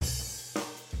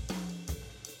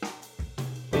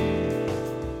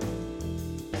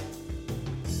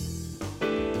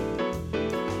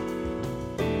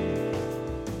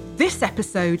This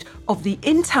episode of the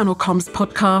Internal Comms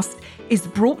podcast is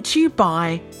brought to you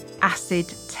by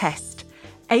Acid Test,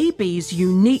 AB's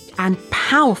unique and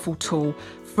powerful tool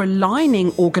for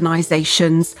aligning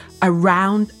organisations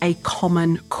around a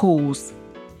common cause.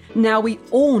 Now, we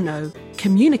all know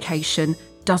communication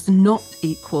does not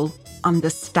equal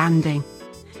understanding.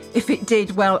 If it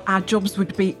did, well, our jobs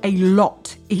would be a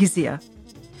lot easier.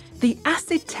 The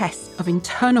acid test of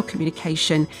internal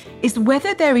communication is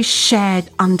whether there is shared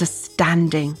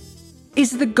understanding.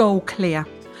 Is the goal clear?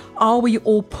 Are we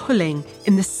all pulling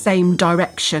in the same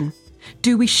direction?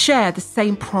 Do we share the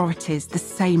same priorities, the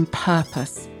same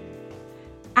purpose?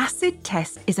 Acid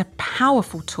test is a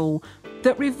powerful tool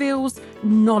that reveals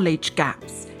knowledge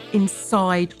gaps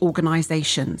inside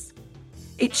organisations.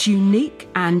 Its unique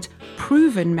and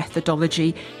proven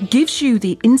methodology gives you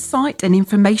the insight and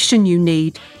information you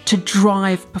need to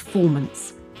drive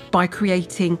performance by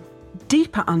creating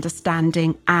deeper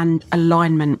understanding and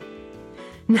alignment.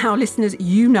 Now, listeners,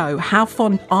 you know how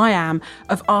fond I am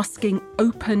of asking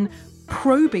open,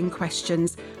 probing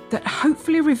questions that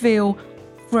hopefully reveal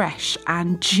fresh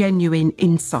and genuine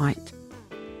insight.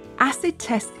 Acid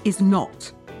test is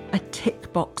not a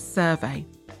tick box survey.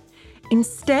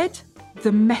 Instead,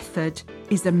 the method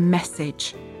is a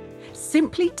message.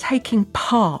 Simply taking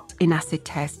part in acid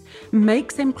test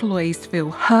makes employees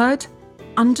feel heard,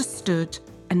 understood,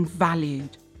 and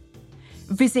valued.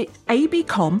 Visit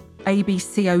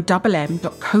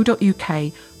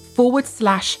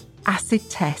abcom.co.uk/acid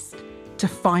test to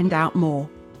find out more.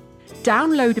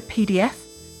 Download a PDF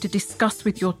to discuss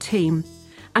with your team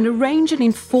and arrange an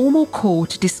informal call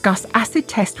to discuss acid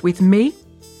test with me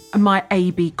and my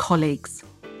AB colleagues.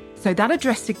 So that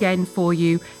address again for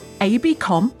you,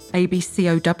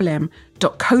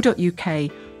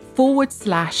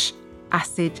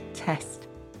 abcom.co.uk/acid test.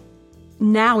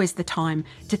 Now is the time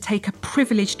to take a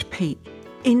privileged peek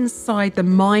inside the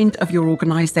mind of your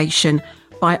organisation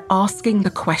by asking the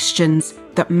questions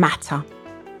that matter.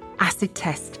 Acid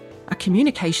test, a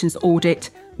communications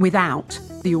audit without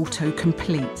the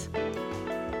autocomplete.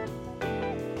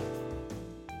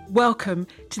 Welcome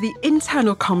to the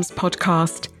Internal Comms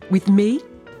podcast with me,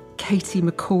 Katie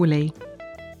McCauley.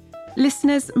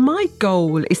 Listeners, my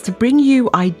goal is to bring you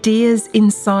ideas,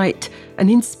 insight, and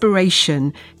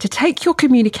inspiration to take your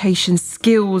communication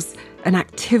skills and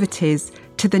activities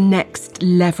to the next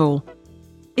level.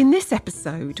 In this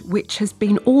episode, which has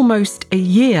been almost a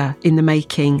year in the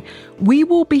making, we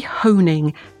will be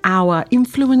honing our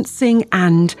influencing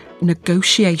and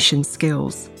negotiation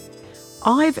skills.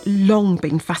 I've long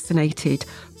been fascinated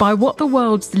by what the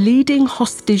world's leading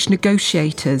hostage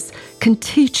negotiators can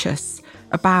teach us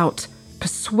about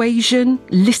persuasion,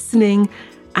 listening,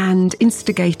 and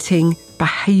instigating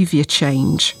behaviour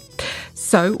change.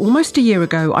 So, almost a year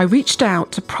ago, I reached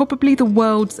out to probably the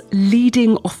world's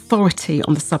leading authority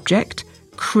on the subject,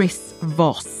 Chris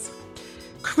Voss.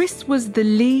 Chris was the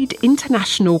lead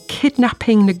international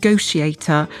kidnapping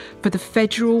negotiator for the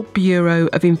Federal Bureau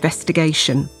of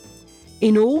Investigation.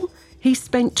 In all, he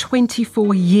spent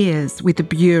 24 years with the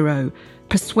Bureau,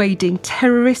 persuading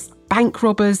terrorists, bank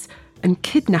robbers, and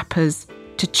kidnappers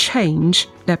to change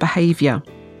their behaviour.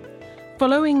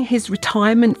 Following his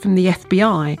retirement from the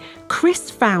FBI, Chris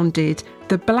founded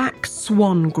the Black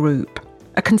Swan Group,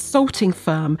 a consulting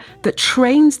firm that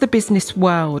trains the business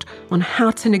world on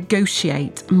how to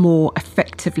negotiate more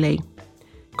effectively.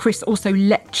 Chris also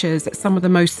lectures at some of the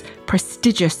most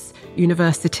prestigious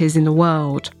universities in the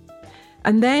world.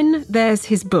 And then there's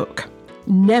his book,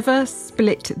 Never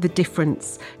Split the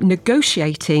Difference,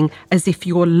 Negotiating as if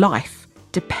your life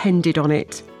depended on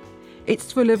it.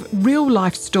 It's full of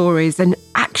real-life stories and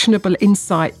actionable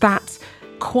insight that,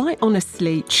 quite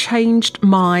honestly, changed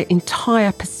my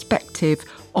entire perspective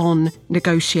on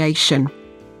negotiation.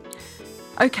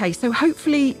 Okay, so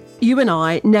hopefully you and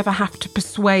I never have to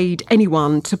persuade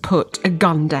anyone to put a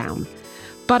gun down.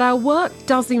 But our work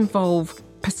does involve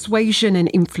persuasion and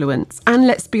influence, and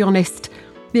let's be honest,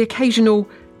 the occasional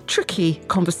tricky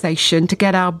conversation to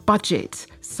get our budget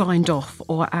signed off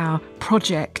or our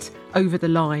project over the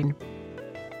line.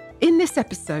 In this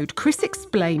episode, Chris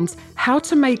explains how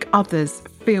to make others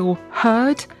feel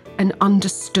heard and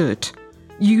understood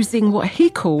using what he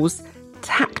calls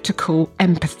tactical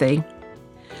empathy.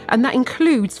 And that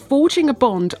includes forging a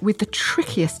bond with the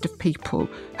trickiest of people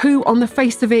who, on the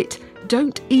face of it,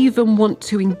 don't even want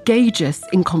to engage us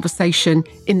in conversation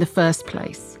in the first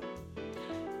place.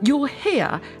 You'll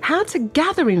hear how to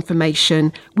gather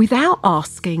information without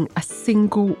asking a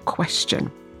single question,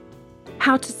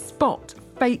 how to spot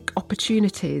fake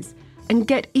opportunities and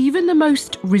get even the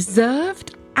most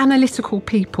reserved, analytical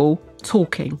people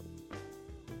talking.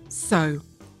 So,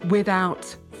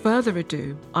 without further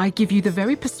ado, I give you the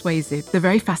very persuasive, the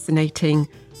very fascinating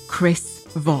Chris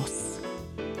Voss.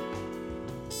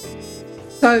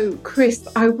 So, Chris,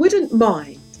 I wouldn't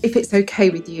mind, if it's okay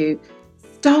with you,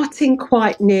 starting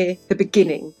quite near the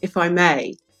beginning, if I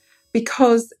may,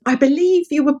 because I believe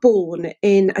you were born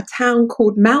in a town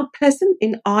called Mount Pleasant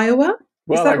in Iowa.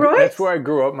 Is that right? That's where I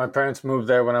grew up. My parents moved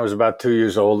there when I was about 2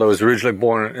 years old. I was originally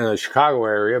born in the Chicago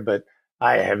area, but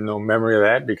I have no memory of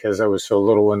that because I was so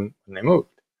little when they moved.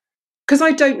 Because I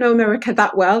don't know America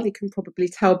that well, you can probably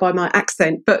tell by my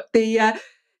accent, but the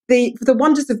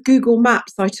wonders of Google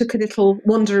Maps, I took a little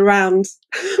wander around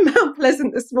Mount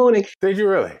Pleasant this morning. Did you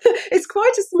really? It's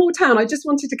quite a small town. I just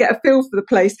wanted to get a feel for the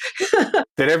place.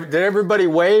 Did everybody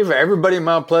wave? Everybody in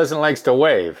Mount Pleasant likes to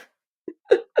wave.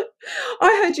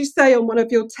 I heard you say on one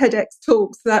of your TEDx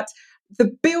talks that the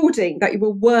building that you were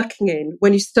working in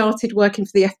when you started working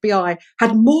for the FBI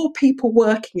had more people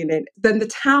working in it than the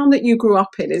town that you grew up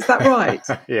in. Is that right?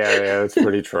 Yeah, that's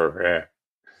pretty true. Yeah.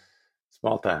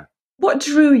 Small town. What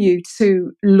drew you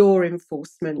to law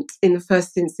enforcement in the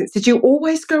first instance? Did you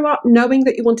always grow up knowing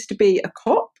that you wanted to be a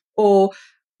cop, or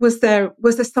was there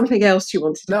something else you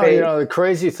wanted to be? No, the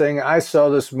crazy thing, I saw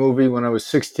this movie when I was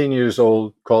 16 years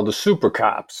old called The Super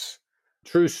Cops.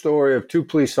 True story of two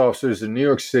police officers in New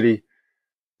York City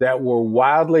that were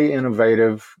wildly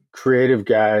innovative, creative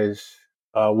guys,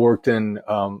 worked in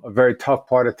a very tough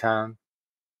part of town,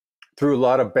 threw a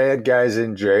lot of bad guys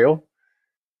in jail,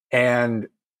 and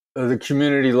the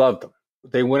community loved them.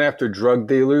 They went after drug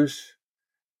dealers,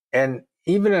 and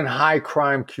even in high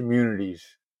crime communities,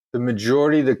 the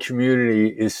majority of the community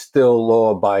is still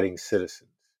law-abiding citizens,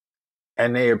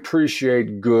 and they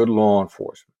appreciate good law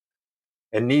enforcement.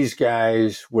 And these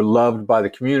guys were loved by the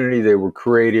community. They were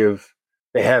creative.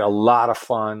 They had a lot of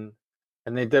fun,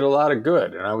 and they did a lot of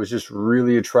good. And I was just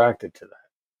really attracted to that.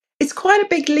 It's quite a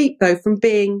big leap, though, from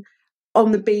being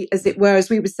on the beat, as it were, as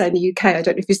we would say in the UK. I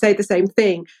don't know if you say the same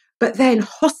thing. But then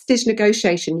hostage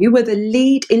negotiation. You were the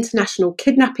lead international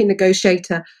kidnapping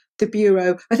negotiator, the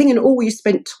Bureau. I think in all you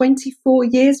spent 24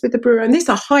 years with the Bureau. And these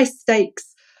are high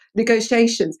stakes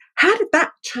negotiations. How did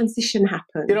that transition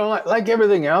happen? Like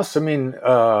everything else, I mean,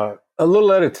 a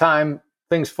little at a time,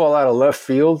 things fall out of left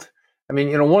field. I mean,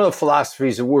 one of the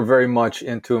philosophies that we're very much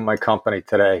into in my company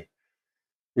today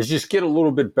is just get a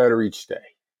little bit better each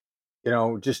day.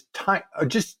 Just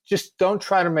don't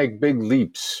try to make big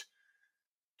leaps.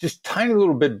 Just tiny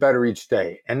little bit better each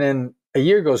day. And then a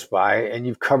year goes by and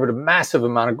you've covered a massive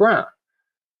amount of ground.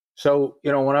 So,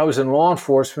 when I was in law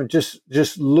enforcement, just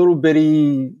little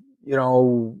bitty,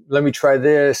 let me try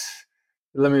this,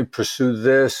 let me pursue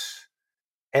this.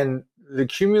 And the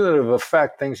cumulative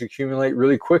effect, things accumulate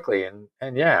really quickly.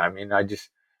 And yeah, I mean, I just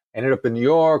ended up in New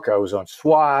York. I was on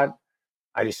SWAT.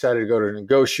 I decided to go to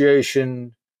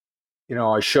negotiation.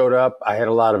 I showed up. I had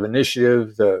a lot of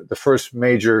initiative. The first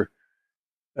major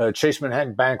Chase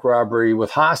Manhattan bank robbery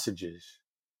with hostages,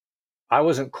 I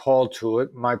wasn't called to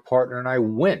it. My partner and I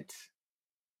went.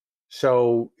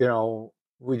 So,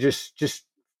 we just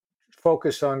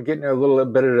focus on getting a little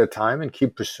bit at a time and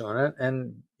keep pursuing it.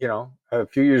 And, a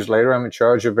few years later, I'm in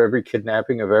charge of every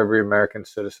kidnapping of every American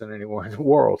citizen anywhere in the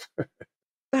world.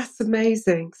 That's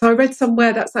amazing. So I read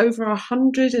somewhere that's over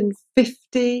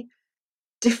 150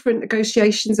 different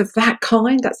negotiations of that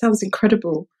kind. That sounds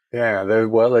incredible. Yeah,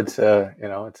 it's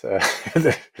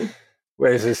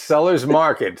it's a seller's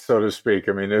market, so to speak.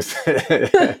 I mean, there's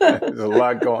a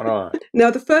lot going on.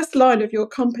 Now, the first line of your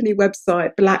company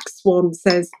website, Black Swan,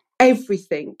 says,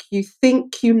 everything you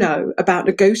think you know about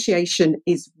negotiation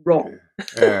is wrong.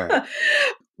 Yeah.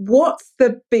 What's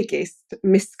the biggest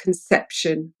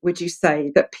misconception, would you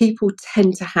say, that people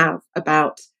tend to have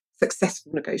about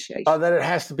successful negotiation? That it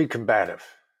has to be combative.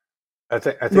 I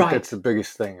think Right. That's the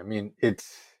biggest thing. I mean,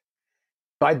 it's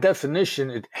by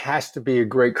definition, it has to be a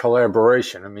great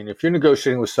collaboration. I mean, if you're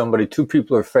negotiating with somebody, two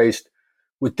people are faced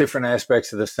with different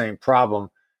aspects of the same problem,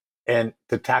 and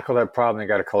to tackle that problem, they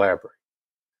got to collaborate.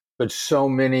 But so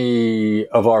many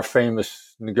of our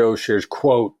famous negotiators,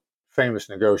 quote, famous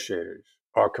negotiators,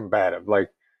 are combative. Like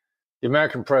the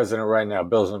American president right now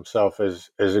bills himself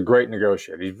as a great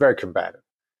negotiator. He's very combative.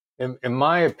 In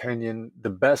my opinion,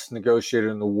 the best negotiator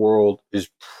in the world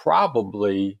is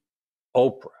probably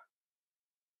Oprah.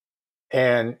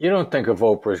 And you don't think of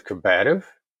Oprah as combative,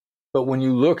 but when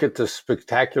you look at the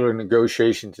spectacular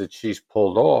negotiations that she's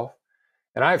pulled off,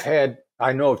 and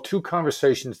I know of two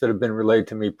conversations that have been relayed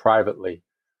to me privately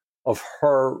of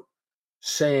her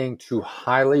saying to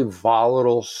highly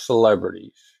volatile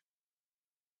celebrities,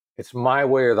 it's my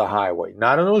way or the highway.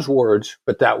 Not in those words,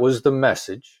 but that was the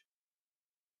message.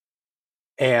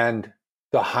 And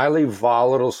the highly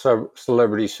volatile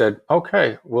celebrity said,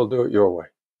 okay, we'll do it your way.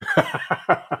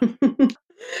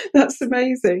 That's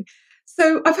amazing.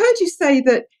 So I've heard you say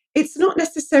that it's not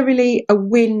necessarily a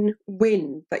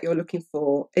win-win that you're looking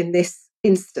for in this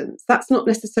instance. That's not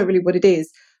necessarily what it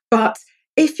is. But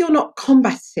if you're not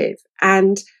combative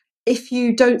and if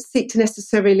you don't seek to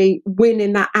necessarily win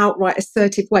in that outright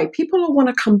assertive way, people will want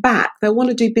to come back. They'll want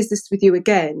to do business with you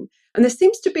again. And there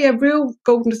seems to be a real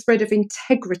golden thread of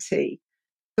integrity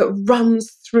that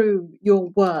runs through your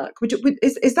work.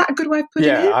 Is that a good way of putting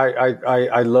Yeah, it?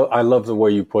 I love the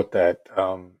way you put that.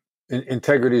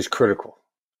 Integrity is critical,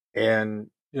 and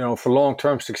for long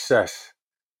term success,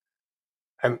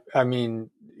 I mean,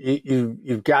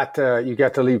 you've got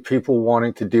to leave people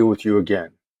wanting to deal with you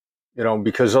again.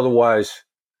 Because otherwise,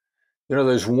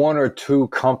 there's one or two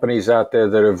companies out there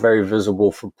that are very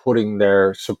visible for putting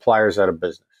their suppliers out of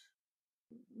business.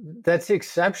 That's the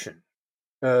exception.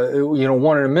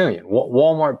 One in a million.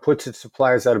 Walmart puts its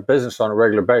suppliers out of business on a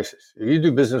regular basis. If you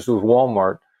do business with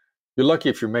Walmart, you're lucky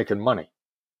if you're making money.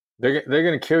 They're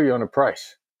going to kill you on the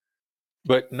price.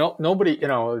 But nobody,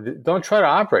 don't try to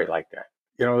operate like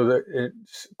that.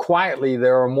 Quietly,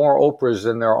 there are more Oprahs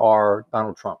than there are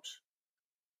Donald Trumps.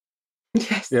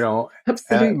 Yes,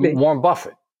 absolutely. Warren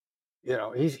Buffett,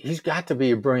 he's got to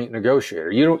be a brilliant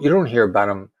negotiator. You don't hear about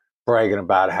him bragging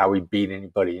about how he beat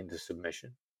anybody into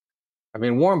submission. I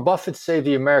mean, Warren Buffett saved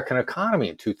the American economy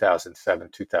in 2007,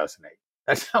 2008.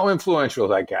 That's how influential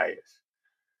that guy is.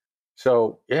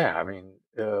 So, yeah, I mean,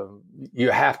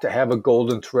 you have to have a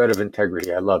golden thread of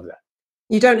integrity. I love that.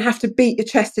 You don't have to beat your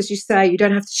chest, as you say. You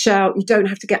don't have to shout. You don't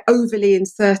have to get overly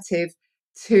assertive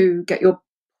to get your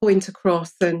point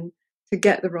across and to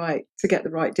get the right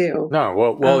deal.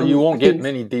 No, well, you won't get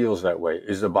many deals that way.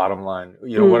 Is the bottom line.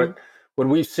 When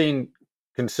we've seen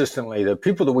consistently the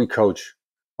people that we coach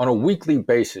on a weekly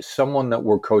basis, someone that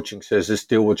we're coaching says this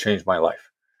deal will change my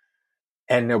life,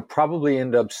 and they'll probably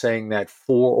end up saying that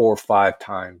 4 or 5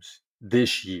 times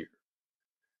this year.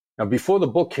 Now, before the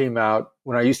book came out,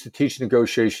 when I used to teach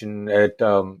negotiation at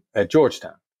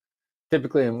Georgetown,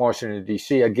 typically in Washington,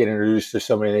 D.C., I'd get introduced to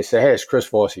somebody and they say, hey, it's Chris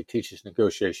Voss. He teaches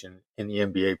negotiation in the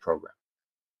MBA program.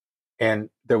 And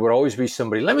there would always be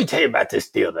somebody, let me tell you about this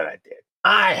deal that I did.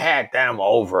 I had them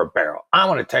over a barrel. I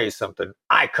want to tell you something.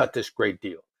 I cut this great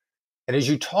deal. And as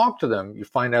you talk to them, you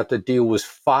find out the deal was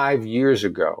 5 years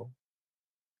ago.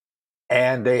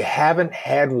 And they haven't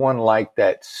had one like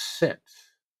that since.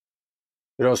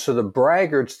 So the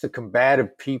braggarts, the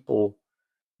combative people,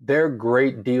 their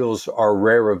great deals are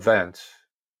rare events.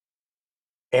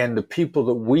 And the people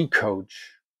that we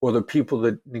coach, or the people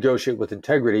that negotiate with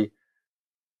integrity,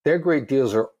 their great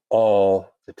deals are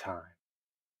all the time.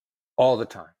 All the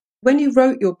time. When you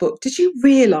wrote your book, did you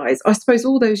realize, I suppose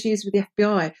all those years with the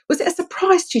FBI, was it a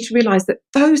surprise to you to realize that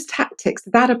those tactics,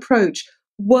 that approach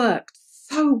worked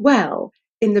so well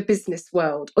in the business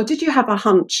world? Or did you have a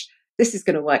hunch this is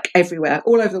going to work everywhere,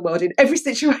 all over the world, in every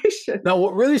situation? Now,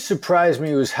 what really surprised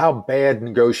me was how bad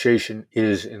negotiation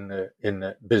is in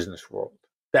the business world.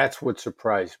 That's what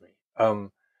surprised me.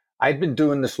 I'd been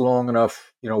doing this long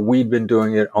enough. We'd been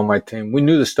doing it on my team. We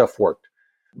knew the stuff worked.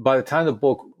 By the time the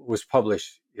book was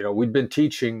published, we'd been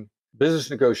teaching business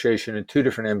negotiation in 2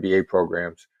 different MBA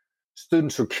programs.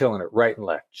 Students were killing it right and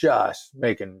left, just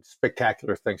making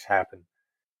spectacular things happen,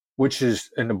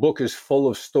 and the book is full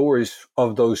of stories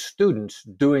of those students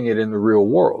doing it in the real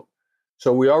world.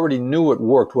 So we already knew it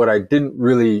worked. What I didn't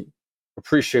really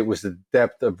appreciate was the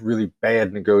depth of really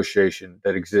bad negotiation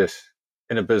that exists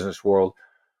in the business world,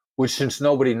 which, since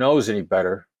nobody knows any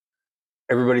better,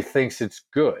 everybody thinks it's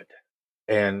good.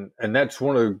 And that's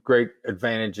one of the great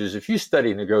advantages. If you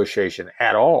study negotiation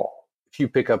at all, if you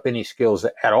pick up any skills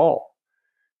at all,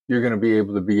 you're going to be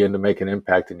able to begin to make an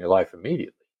impact in your life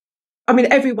immediately. I mean,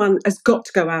 everyone has got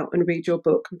to go out and read your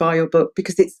book, buy your book,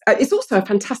 because it's also a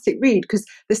fantastic read, because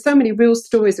there's so many real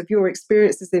stories of your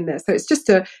experiences in there. So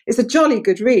it's a jolly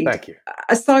good read. Thank you.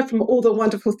 Aside from all the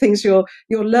wonderful things you're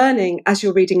learning as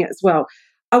you're reading it as well.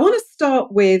 I want to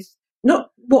start with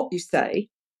not what you say,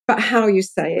 but how you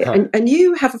say it. And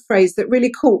you have a phrase that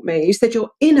really caught me. You said your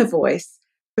inner voice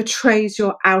betrays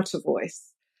your outer voice.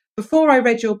 Before I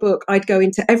read your book, I'd go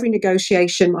into every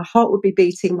negotiation, my heart would be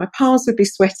beating, my palms would be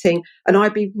sweating, and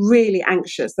I'd be really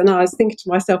anxious. And I was thinking to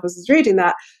myself as I was reading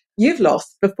that, you've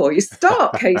lost before you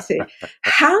start, Katie.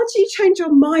 How do you change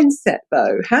your mindset,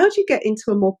 though? How do you get into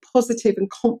a more positive and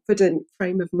confident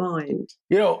frame of mind?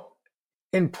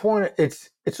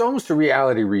 It's almost a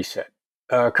reality reset.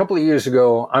 A couple of years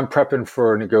ago, I'm prepping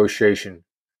for a negotiation,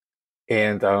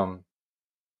 and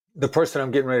the person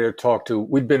I'm getting ready to talk to,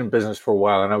 we'd been in business for a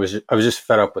while, and I was just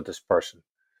fed up with this person.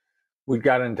 We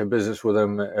got into business with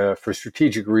him for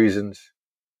strategic reasons,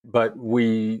 but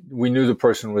we knew the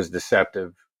person was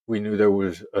deceptive. We knew there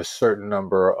was a certain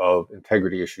number of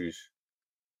integrity issues,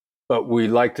 but we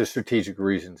liked the strategic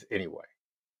reasons anyway.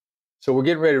 So we're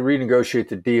getting ready to renegotiate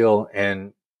the deal,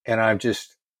 and I'm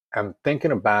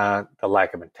thinking about the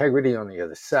lack of integrity on the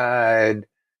other side,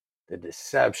 the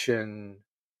deception,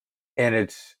 and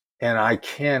I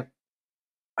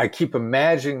keep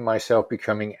imagining myself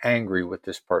becoming angry with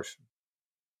this person,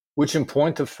 which in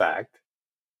point of fact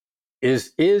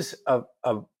is a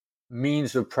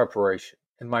means of preparation,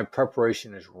 and my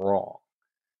preparation is wrong.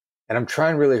 And I'm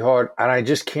trying really hard, and I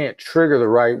just can't trigger the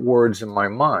right words in my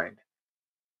mind.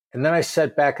 And then I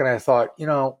sat back and I thought,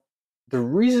 the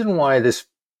reason why this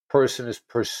person is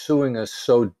pursuing us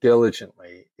so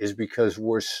diligently is because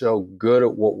we're so good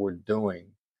at what we're doing.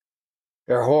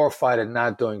 They're horrified at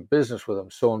not doing business with them.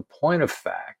 So in point of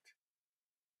fact,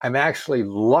 I'm actually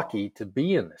lucky to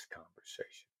be in this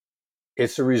conversation.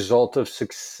 It's a result of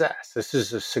success. This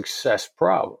is a success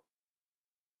problem.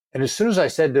 And as soon as I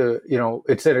said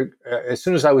as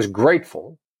soon as I was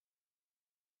grateful,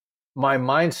 my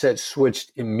mindset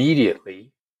switched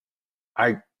immediately.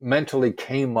 I mentally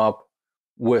came up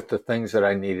with the things that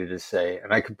I needed to say,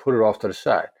 and I could put it off to the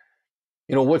side.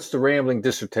 What's the rambling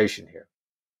dissertation here?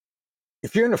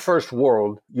 If you're in the first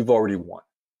world, you've already won.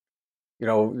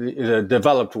 The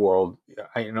developed world,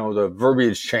 the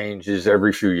verbiage changes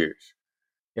every few years.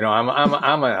 I'm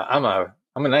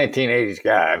a 1980s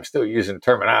guy. I'm still using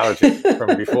terminology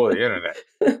from before the internet.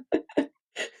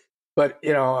 But,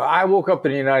 I woke up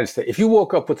in the United States. If you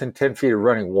woke up within 10 feet of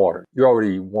running water, you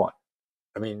already won.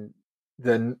 I mean,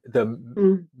 the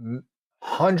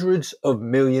hundreds of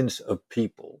millions of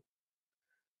people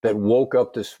that woke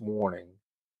up this morning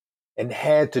and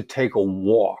had to take a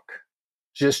walk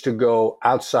just to go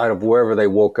outside of wherever they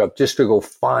woke up, just to go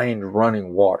find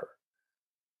running water.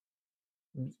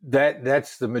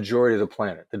 That's the majority of the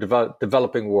planet, the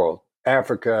developing world,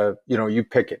 Africa, you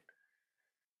pick it.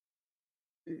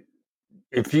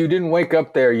 If you didn't wake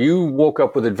up there, you woke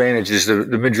up with advantages the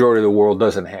majority of the world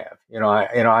doesn't have.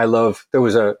 I love, there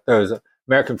was an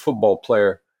American football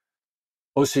player,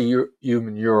 O.C.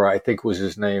 Umenyiora, I think was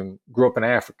his name, grew up in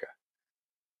Africa.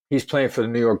 He's playing for the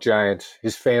New York Giants.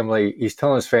 He's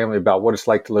telling his family about what it's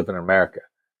like to live in America.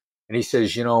 And he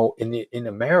says, in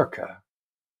America,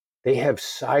 they have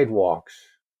sidewalks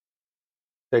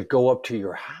that go up to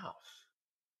your house.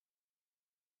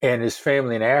 And his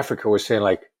family in Africa was saying,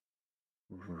 like,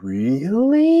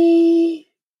 really?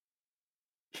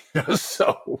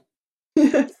 So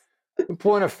the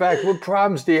point of fact, what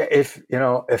problems do you, if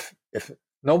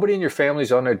nobody in your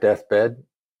family's on their deathbed,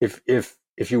 if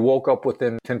you woke up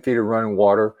within 10 feet of running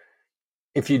water,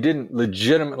 if you didn't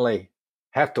legitimately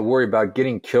have to worry about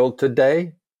getting killed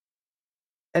today,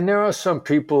 and there are some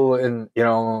people in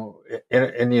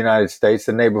the United States,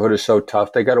 the neighborhood is so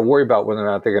tough, they got to worry about whether or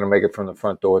not they're going to make it from the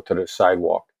front door to the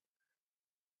sidewalk.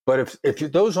 But if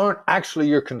those aren't actually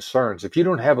your concerns, if you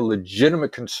don't have a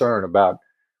legitimate concern about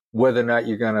whether or not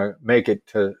you're going to make it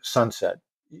to sunset,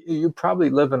 you're probably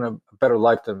living a better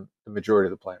life than the majority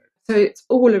of the planet. So it's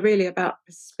all really about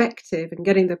perspective and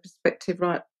getting the perspective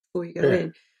right before you go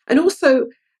in. And also,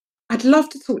 I'd love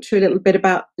to talk to you a little bit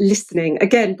about listening.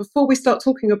 Again, before we start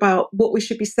talking about what we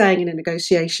should be saying in a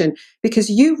negotiation, because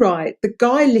you write, the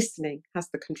guy listening has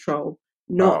the control,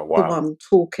 not the one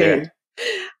talking. Yeah.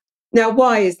 Now,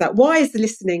 why is that? Why is the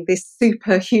listening this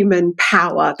superhuman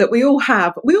power that we all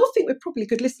have? We all think we're probably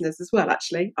good listeners as well,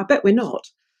 actually. I bet we're not.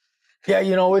 Yeah,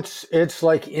 it's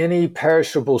like any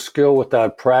perishable skill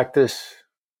without practice,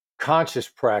 conscious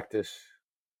practice.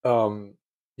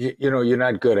 You're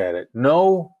not good at it.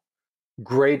 No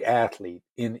great athlete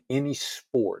in any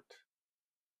sport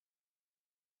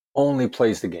only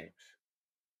plays the games.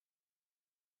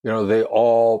 They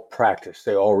all practice,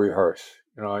 they all rehearse.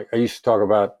 I used to talk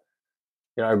about,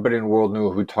 everybody in the world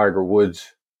knew who Tiger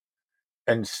Woods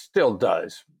and still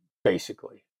does,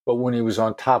 basically. But when he was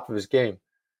on top of his game,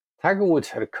 Tiger Woods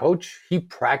had a coach. He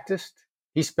practiced.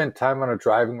 He spent time on a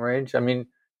driving range. I mean,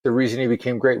 the reason he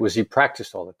became great was he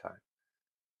practiced all the time.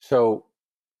 So,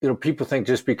 people think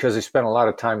just because they spend a lot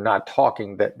of time not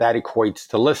talking that equates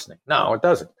to listening. No, it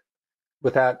doesn't.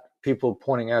 Without people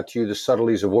pointing out to you the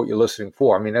subtleties of what you're listening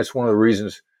for. I mean, that's one of the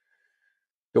reasons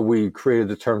that we created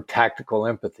the term tactical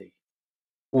empathy.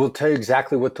 We'll tell you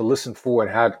exactly what to listen for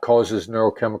and how it causes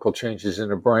neurochemical changes in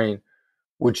the brain,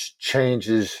 which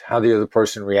changes how the other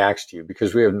person reacts to you,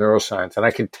 because we have neuroscience and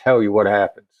I can tell you what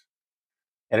happens.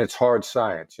 And it's hard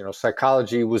science.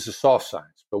 Psychology was a soft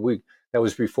science, but that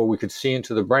was before we could see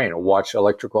into the brain or watch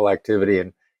electrical activity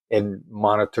and and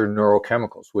monitor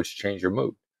neurochemicals, which change your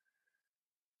mood.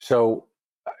 So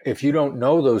if you don't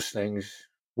know those things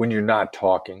when you're not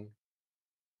talking,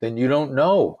 then you don't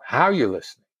know how you're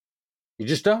listening. You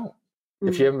just don't,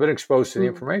 if you haven't been exposed to the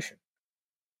information.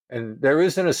 And there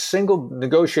isn't a single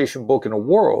negotiation book in the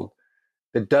world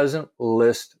that doesn't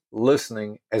list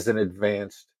listening as an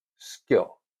advanced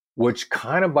skill, which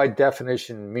kind of by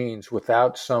definition means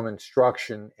without some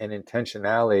instruction and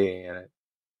intentionality in it,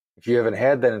 if you haven't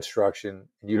had that instruction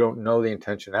and you don't know the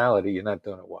intentionality, you're not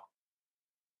doing it well.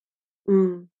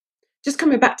 Just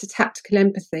coming back to tactical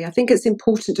empathy, I think it's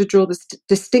important to draw the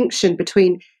distinction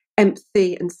between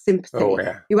empathy and sympathy. Oh,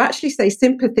 yeah. You actually say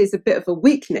sympathy is a bit of a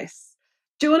weakness.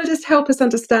 Do you want to just help us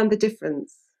understand the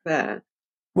difference there?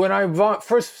 When I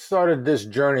first started this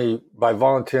journey by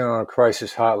volunteering on a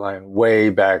crisis hotline way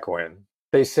back when,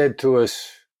 they said to us,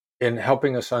 in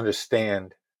helping us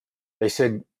understand, they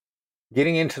said,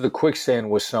 getting into the quicksand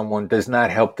with someone does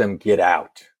not help them get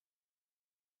out.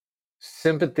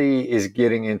 Sympathy is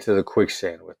getting into the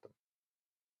quicksand with them.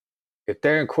 If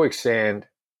they're in quicksand,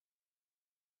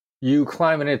 you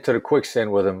climbing into the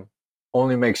quicksand with them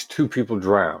only makes two people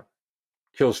drown,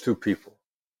 kills two people.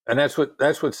 And that's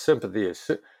what sympathy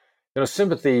is.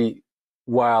 Sympathy,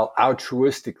 while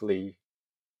altruistically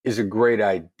is a great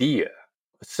idea,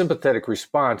 a sympathetic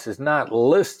response is not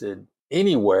listed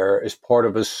anywhere as part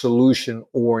of a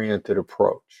solution-oriented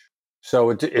approach.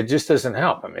 So it just doesn't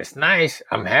help. I mean, it's nice.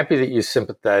 I'm happy that you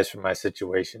sympathize for my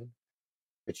situation,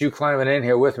 but you climbing in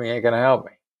here with me ain't going to help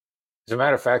me. As a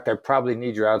matter of fact, I probably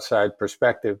need your outside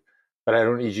perspective, but I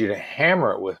don't need you to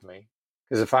hammer it with me,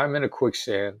 because if I'm in a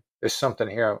quicksand, there's something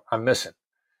here I'm missing.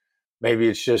 Maybe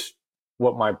it's just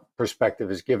what my perspective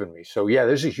has given me. So yeah,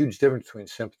 there's a huge difference between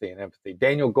sympathy and empathy.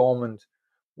 Daniel Goleman's,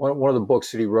 one of the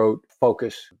books that he wrote,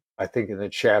 Focus, I think in the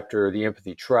chapter, The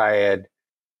Empathy Triad,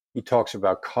 he talks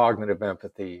about cognitive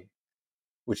empathy,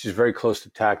 which is very close to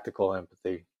tactical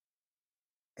empathy.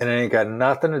 And it ain't got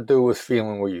nothing to do with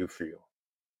feeling what you feel.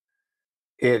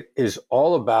 It is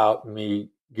all about me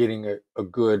getting a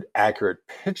good, accurate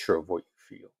picture of what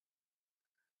you feel.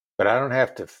 But I don't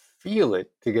have to feel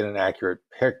it to get an accurate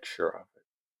picture of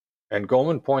it. And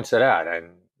Goleman points that out.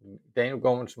 And Daniel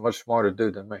Goleman's a much smarter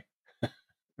dude than me.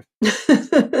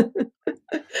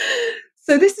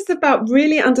 So this is about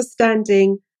really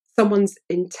understanding someone's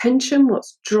intention,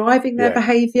 what's driving their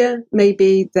behavior,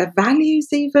 maybe their values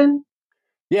even.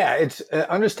 Yeah, it's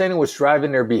understanding what's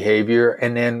driving their behavior.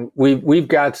 And then we've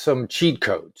got some cheat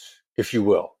codes, if you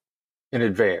will, in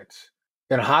advance.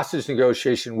 In hostage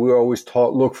negotiation, we always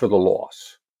look for the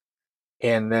loss.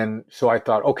 And then, so I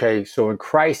thought, okay, so in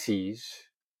crises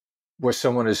where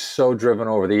someone is so driven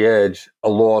over the edge, a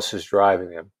loss is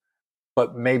driving them.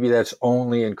 But maybe that's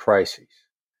only in crises.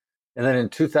 And then in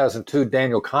 2002,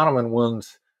 Daniel Kahneman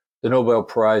wins the Nobel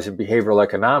Prize in Behavioral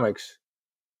Economics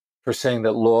for saying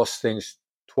that loss stings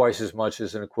twice as much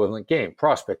as an equivalent gain,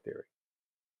 prospect theory.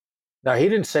 Now, he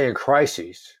didn't say in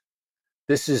crises.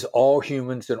 This is all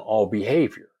humans and all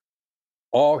behavior.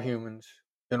 All humans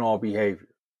and all behavior.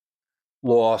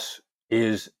 Loss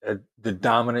is the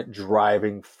dominant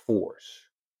driving force.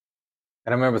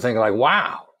 And I remember thinking like,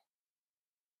 wow,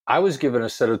 I was given a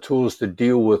set of tools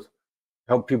to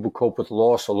help people cope with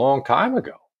loss a long time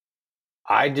ago.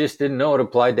 I just didn't know it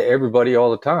applied to everybody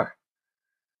all the time.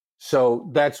 So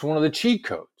that's one of the cheat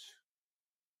codes.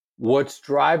 What's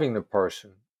driving the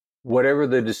person, whatever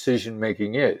the decision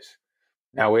making is.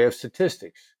 Now we have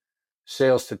statistics,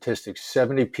 sales statistics.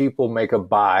 70 people make a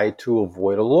buy to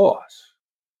avoid a loss.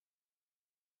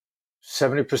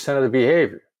 70% of the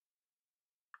behavior.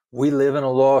 We live in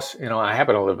a loss, I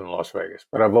happen to live in Las Vegas,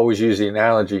 but I've always used the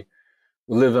analogy,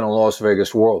 we live in a Las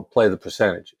Vegas world, play the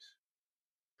percentages.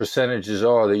 Percentages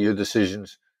are that your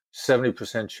decisions,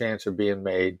 70% chance are being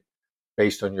made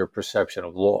based on your perception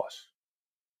of loss.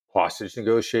 Hostage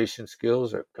negotiation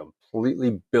skills are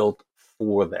completely built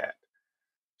for that.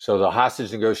 So the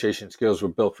hostage negotiation skills were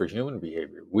built for human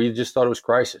behavior. We just thought it was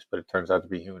crisis, but it turns out to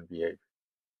be human behavior.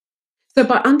 So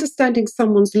by understanding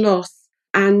someone's loss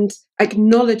and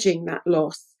acknowledging that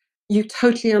loss, you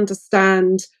totally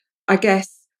understand, I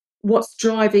guess, what's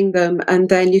driving them, and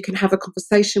then you can have a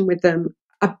conversation with them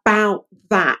about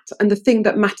that and the thing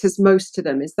that matters most to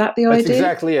them. Is that the idea? That's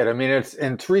exactly it. I mean,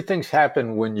 and three things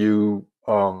happen when you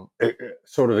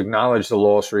sort of acknowledge the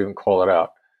loss or even call it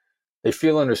out. They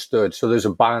feel understood. So there's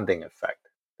a bonding effect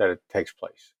that it takes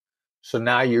place. So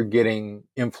now you're getting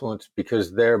influence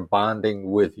because they're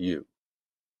bonding with you.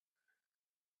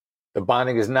 The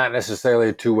bonding is not necessarily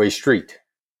a two-way street.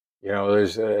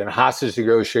 There's in hostage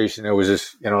negotiation, there was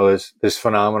this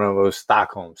phenomenon of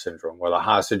Stockholm syndrome where the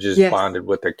hostages bonded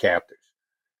with their captors.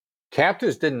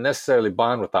 captors didn't necessarily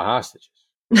bond with the hostages.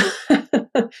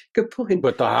 Good point.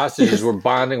 But the hostages Yes. were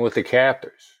bonding with the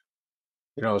captors.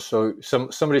 So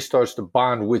somebody starts to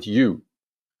bond with you.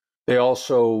 They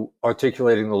also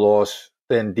articulating the loss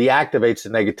then deactivates the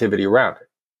negativity around it.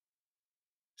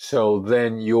 So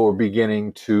then you're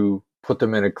beginning to put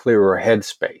them in a clearer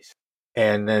headspace.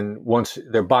 And then once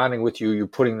they're bonding with you, you're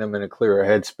putting them in a clearer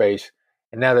headspace.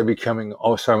 And now they're becoming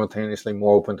simultaneously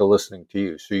more open to listening to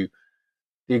you. So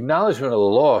the acknowledgement of the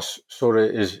loss sort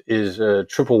of is a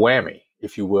triple whammy,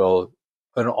 if you will,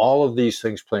 and all of these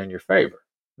things play in your favor.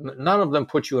 None of them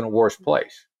put you in a worse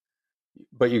place,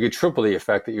 but you get triple the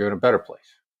effect that you're in a better place.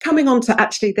 Coming on to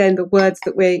actually then the words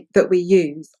that we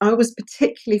use, I was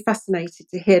particularly fascinated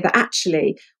to hear that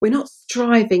actually we're not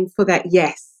striving for that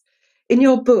yes. In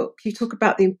your book, you talk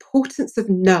about the importance of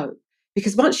no,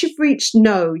 because once you've reached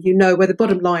no, you know where the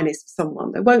bottom line is for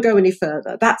someone. They won't go any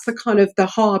further. That's the kind of the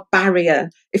hard barrier,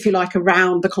 if you like,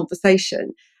 around the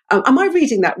conversation. Am I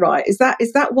reading that right? Is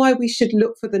that why we should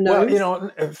look for the no?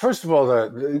 Well, first of all,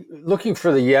 the looking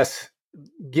for the yes,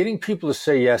 getting people to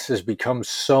say yes has become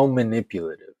so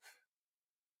manipulative.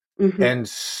 Mm-hmm. And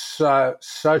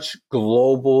such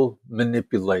global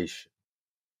manipulation,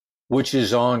 which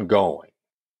is ongoing.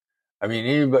 I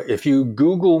mean, if you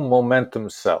Google momentum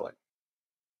selling,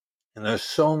 and there's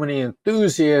so many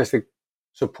enthusiastic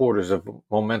supporters of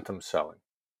momentum selling,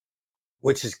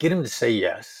 which is get them to say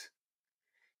yes.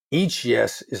 Each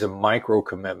yes is a micro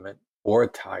commitment or a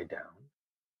tie down.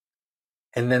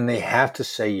 And then they have to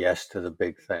say yes to the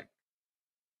big thing.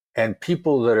 And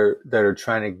people that are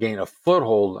trying to gain a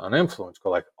foothold on influence go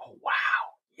like, oh, wow,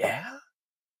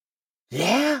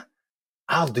 yeah,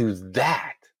 I'll do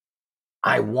that.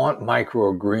 I want micro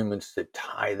agreements to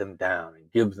tie them down and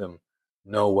give them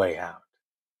no way out.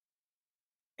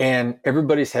 And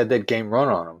everybody's had that game run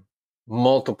on them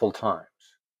multiple times.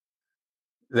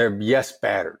 They're yes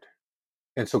battered.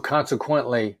 And so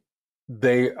consequently,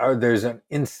 there's an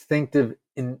instinctive,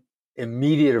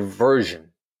 immediate aversion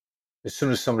as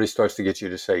soon as somebody starts to get you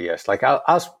to say yes. Like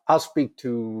I'll speak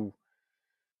to,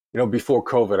 before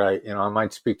COVID, I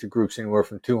might speak to groups anywhere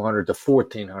from 200 to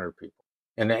 1,400 people.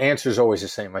 And the answer is always the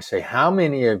same. I say, how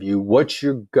many of you, what's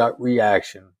your gut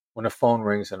reaction when a phone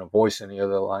rings and a voice in the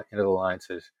other line, into the line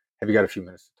says, have you got a few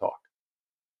minutes to talk?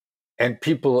 And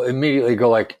people immediately go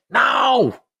like,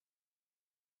 no!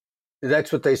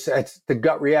 That's what they say. It's the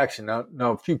gut reaction. Now,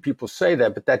 a few people say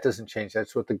that, but that doesn't change.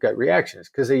 That's what the gut reaction is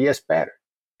because they're yes battered.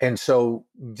 And so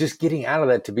just getting out of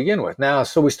that to begin with. Now,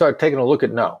 so we start taking a look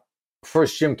at no.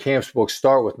 First, Jim Camp's book,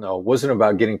 Start With No, wasn't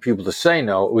about getting people to say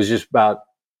no. It was just about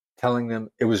telling them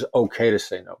it was okay to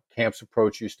say no. Camp's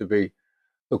approach used to be,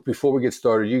 look, before we get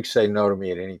started, you can say no to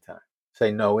me at any time.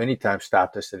 Say no anytime,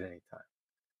 stop this at any time.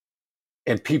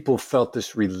 And people felt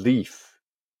this relief.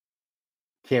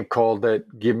 Camp called it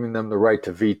giving them the right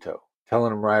to veto,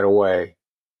 telling them right away,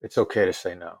 it's okay to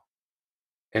say no.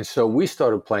 And so we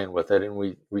started playing with it and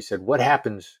we said, what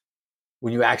happens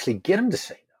when you actually get them to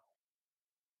say no?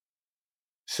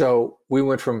 So we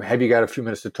went from, have you got a few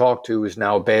minutes to talk to, is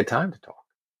now a bad time to talk.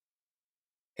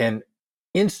 And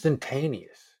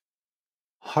instantaneous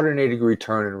 180-degree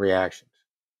turn in reactions.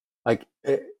 Like,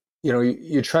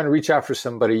 you're trying to reach out for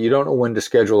somebody. You don't know when to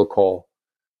schedule a call.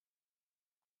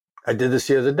 I did this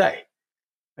the other day.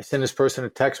 I sent this person a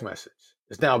text message.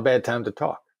 It's now a bad time to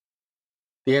talk.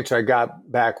 The answer I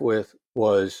got back with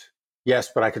was, yes,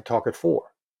 but I could talk at 4.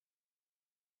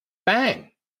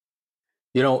 Bang.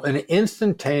 An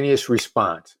instantaneous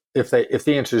response. If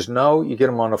the answer is no, you get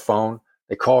them on the phone.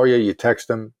 They call you, you text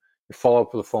them, you follow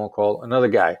up with a phone call. Another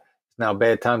guy, it's now a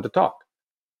bad time to talk.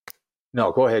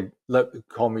 No, go ahead.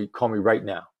 Call me right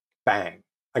now. Bang.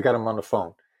 I got them on the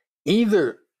phone.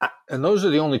 And those are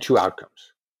the only 2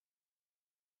 outcomes.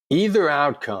 Either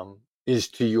outcome is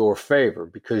to your favor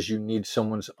because you need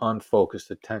someone's unfocused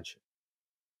attention.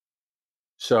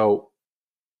 So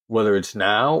whether it's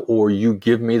now or you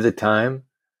give me the time,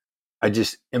 I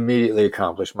just immediately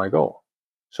accomplish my goal.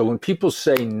 So when people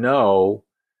say no,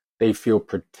 they feel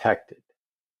protected.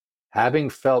 Having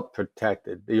felt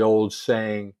protected, the old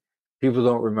saying, people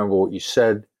don't remember what you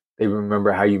said, they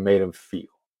remember how you made them feel.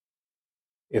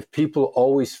 If people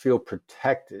always feel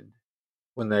protected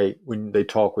when they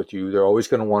talk with you, they're always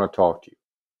going to want to talk to you.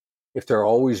 If they're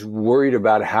always worried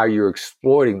about how you're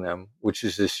exploiting them, which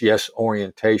is this yes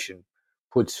orientation,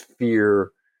 puts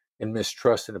fear and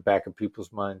mistrust in the back of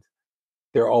people's minds,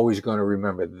 they're always going to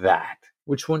remember that.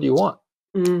 Which one do you want?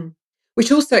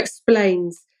 Which also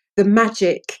explains the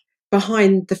magic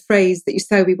behind the phrase that you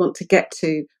say we want to get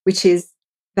to, which is,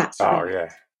 that's right. Oh,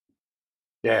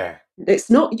 yeah. It's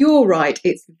not your right,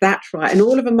 it's that right. And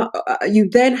all of them, you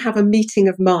then have a meeting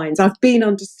of minds. I've been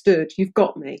understood. You've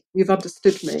got me. You've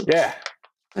understood me. Yeah.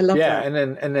 I love Yeah.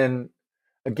 that. And then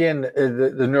again,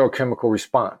 the neurochemical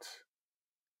response,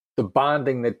 the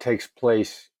bonding that takes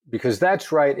place, because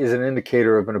that's right is an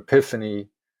indicator of an epiphany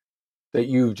that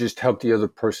you've just helped the other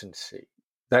person see.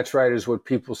 That's right is what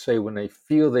people say when they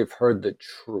feel they've heard the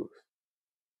truth.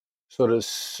 So to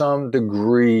some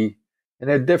degree, and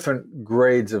there are different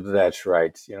grades of that's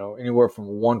right, anywhere from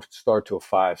 1 star to a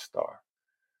 5 star.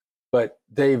 But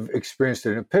they've experienced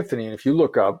an epiphany. And if you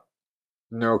look up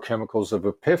neurochemicals of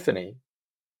epiphany,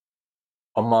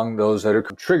 among those that are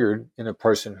triggered in a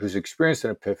person who's experienced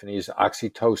an epiphany is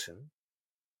oxytocin.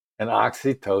 And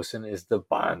oxytocin is the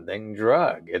bonding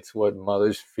drug. It's what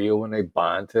mothers feel when they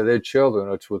bond to their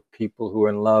children. It's what people who are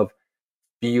in love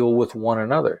feel with one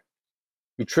another.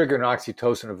 You trigger an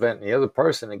oxytocin event in the other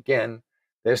person, again,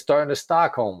 they're starting to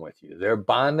Stockholm with you. They're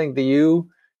bonding to you.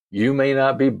 You may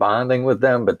not be bonding with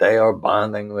them, but they are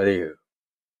bonding with you.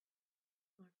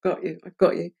 I've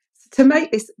got you. To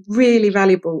make this really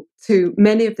valuable to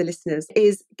many of the listeners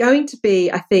is going to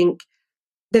be, I think,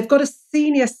 they've got a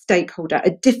senior stakeholder, a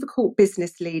difficult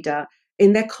business leader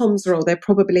in their comms role. They're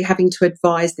probably having to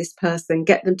advise this person,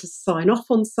 get them to sign off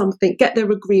on something, get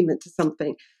their agreement to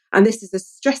something. And this is a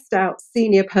stressed out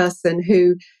senior person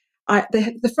who,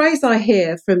 the phrase I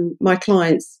hear from my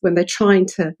clients when they're trying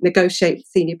to negotiate with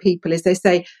senior people is they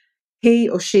say, he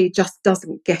or she just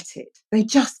doesn't get it. They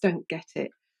just don't get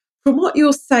it. From what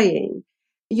you're saying,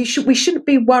 we shouldn't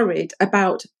be worried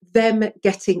about them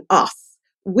getting us.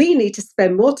 We need to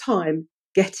spend more time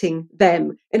getting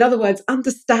them. In other words,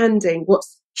 understanding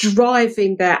what's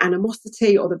driving their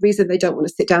animosity or the reason they don't want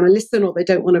to sit down and listen or they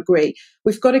don't want to agree.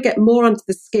 We've got to get more under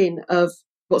the skin of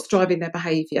what's driving their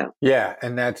behavior. Yeah,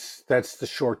 and that's the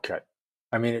shortcut.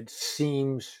 I mean, it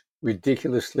seems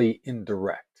ridiculously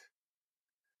indirect,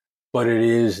 but it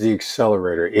is the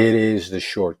accelerator. It is the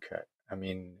shortcut. I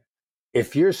mean,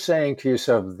 if you're saying to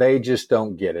yourself, they just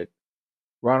don't get it,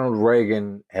 Ronald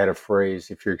Reagan had a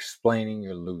phrase, if you're explaining,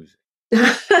 you're losing.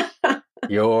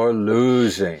 You're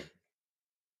losing.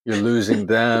 You're losing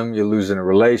them. You're losing a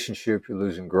relationship. You're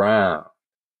losing ground.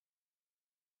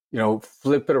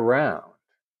 Flip it around.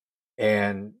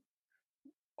 And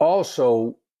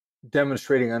also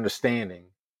demonstrating understanding,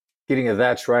 getting a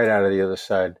that's right out of the other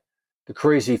side. The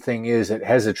crazy thing is it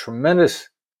has a tremendous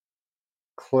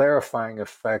clarifying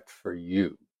effect for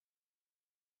you.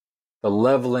 The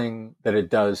leveling that it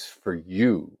does for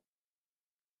you.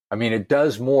 I mean, it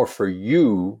does more for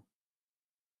you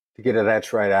to get a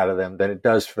that's right out of them than it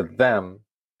does for them,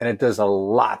 and it does a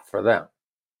lot for them.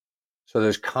 So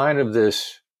there's kind of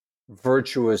this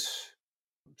virtuous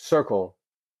circle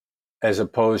as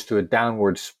opposed to a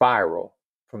downward spiral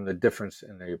from the difference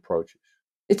in the approaches.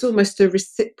 It's almost a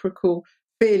reciprocal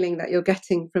feeling that you're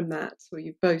getting from that, where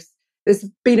you both, there's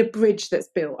been a bridge that's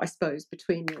built, I suppose,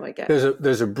 between you, I guess.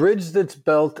 There's a bridge that's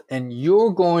built, and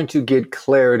you're going to get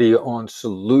clarity on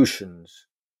solutions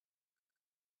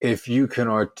if you can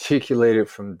articulate it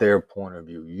from their point of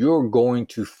view. You're going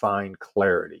to find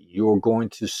clarity. You're going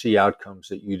to see outcomes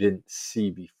that you didn't see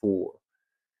before.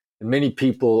 And many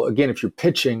people, again, if you're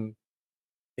pitching,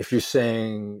 if you're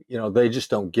saying, they just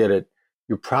don't get it,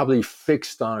 you're probably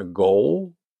fixed on a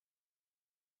goal.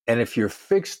 And if you're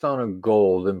fixed on a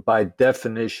goal, then by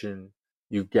definition,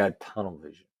 you've got tunnel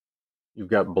vision. You've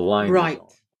got blinders on.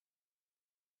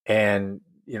 And,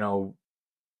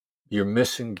 you're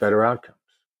missing better outcomes.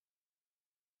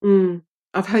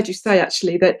 I've heard you say,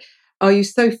 actually, that are you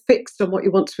so fixed on what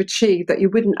you want to achieve that you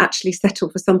wouldn't actually settle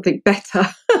for something better?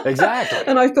 Exactly.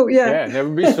 And I thought, Yeah, never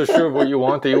be so sure of what you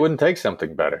want that you wouldn't take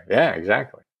something better. Yeah,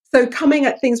 exactly. So coming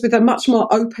at things with a much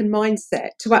more open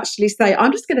mindset to actually say,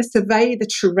 I'm just going to survey the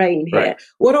terrain here. Right.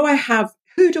 What do I have?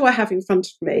 Who do I have in front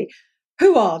of me?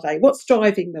 Who are they? What's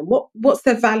driving them? What's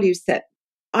their value set?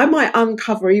 I might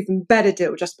uncover an even better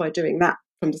deal just by doing that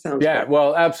from the sound of it. Yeah,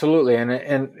 well, absolutely.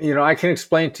 And I can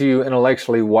explain to you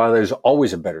intellectually why there's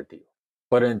always a better deal.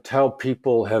 But until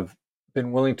people have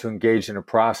been willing to engage in a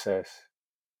process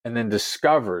and then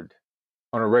discovered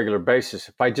on a regular basis,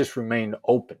 if I just remain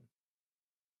open,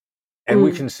 and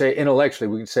we can say intellectually,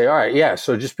 we can say, all right, yeah,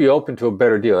 so just be open to a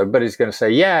better deal. Everybody's going to say,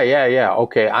 yeah,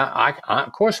 okay, I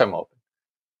of course I'm open.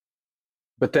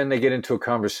 But then they get into a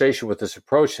conversation with this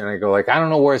approach, and I go like, I don't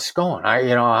know where it's going. I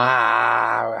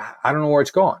don't know where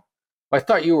it's going. I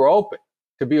thought you were open.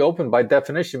 To be open by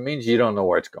definition means you don't know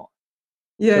where it's going.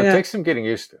 Yeah, so it takes some getting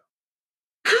used to.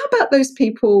 How about those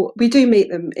people, we do meet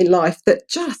them in life that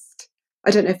just,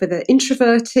 I don't know if they're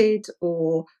introverted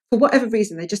or for whatever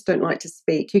reason, they just don't like to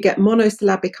speak. You get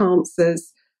monosyllabic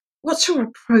answers. What's your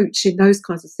approach in those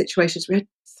kinds of situations where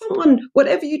someone,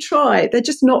 whatever you try, they're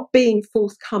just not being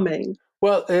forthcoming?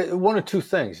 Well, one of two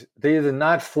things: they're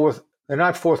not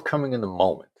forthcoming in the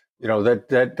moment.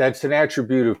 That's an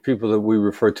attribute of people that we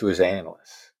refer to as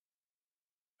analysts.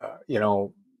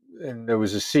 And there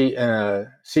was a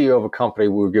CEO of a company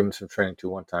we were giving some training to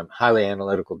one time, highly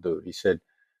analytical dude. He said,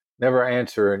 never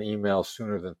answer an email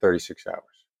sooner than 36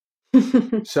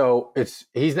 hours. So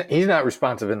he's not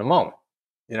responsive in the moment.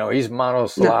 He's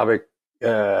monosyllabic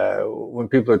when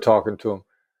people are talking to him.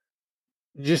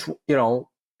 Just,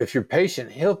 if you're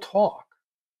patient, he'll talk.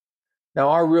 Now,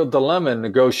 our real dilemma in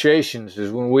negotiations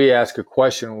is when we ask a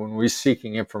question, when we're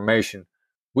seeking information,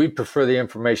 we prefer the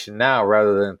information now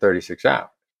rather than 36 hours.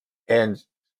 And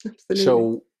Absolutely.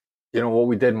 so, what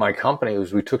we did in my company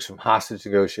was we took some hostage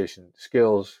negotiation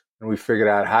skills and we figured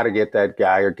out how to get that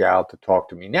guy or gal to talk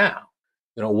to me now.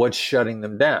 What's shutting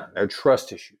them down? Their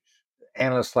trust issues.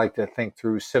 Analysts like to think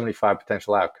through 75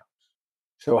 potential outcomes.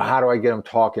 So how do I get them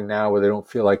talking now where they don't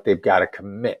feel like they've got to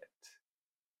commit?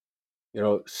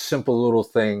 Simple little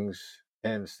things.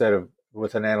 And instead of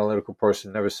with an analytical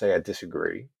person, never say I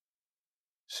disagree.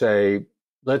 Say,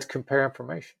 let's compare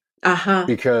information.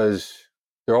 Because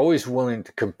they're always willing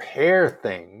to compare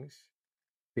things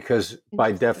because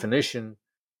by definition,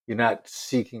 you're not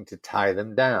seeking to tie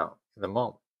them down in the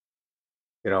moment.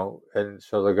 And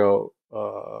so they go,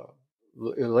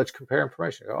 let's compare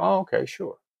information. I go, oh, okay,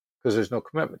 sure. Because there's no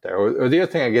commitment there. Or the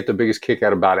other thing I get the biggest kick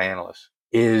out about analysts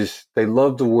is they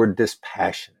love the word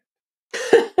dispassionate.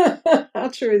 How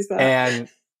true is that? And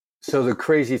so the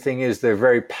crazy thing is they're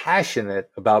very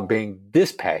passionate about being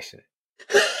dispassionate,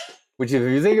 which if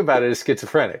you think about it is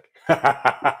schizophrenic.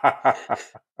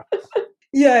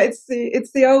 Yeah, it's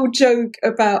the old joke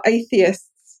about atheists.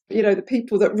 The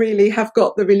people that really have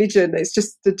got the religion, it's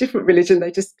just a different religion.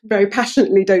 They just very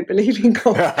passionately don't believe in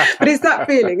God. But it's that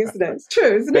feeling, isn't it? It's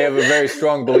true, isn't it? They have a very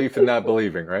strong belief in not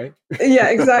believing, right? Yeah,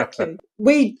 exactly.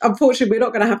 Unfortunately, we're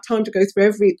not going to have time to go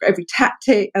through every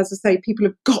tactic. As I say, people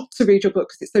have got to read your book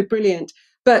because it's so brilliant.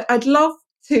 But I'd love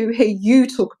to hear you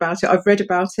talk about it. I've read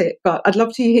about it, but I'd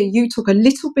love to hear you talk a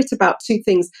little bit about two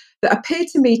things that appear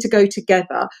to me to go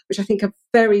together, which I think are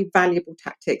very valuable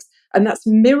tactics. And that's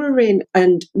mirroring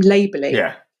and labeling.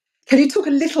 Yeah. Can you talk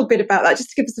a little bit about that, just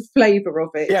to give us a flavor of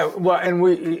it? Yeah. Well, and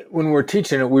when we're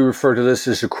teaching it, we refer to this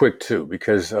as a quick two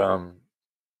because, they're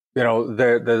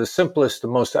the simplest, the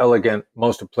most elegant,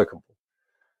 most applicable.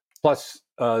 Plus,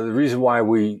 the reason why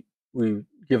we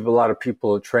give a lot of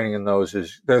people training in those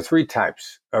is there are three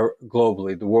types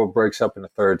globally. The world breaks up into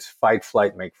thirds: fight,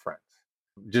 flight, make friends.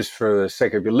 Just for the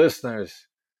sake of your listeners,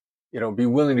 be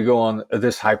willing to go on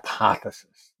this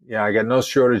hypothesis. I got no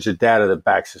shortage of data that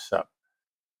backs this up.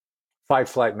 Fight,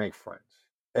 flight, make friends.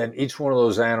 And each one of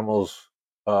those animals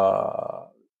are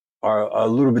a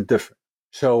little bit different.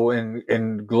 So in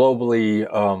globally,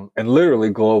 and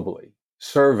literally globally,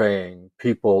 surveying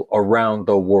people around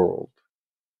the world,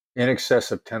 in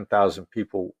excess of 10,000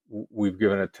 people, we've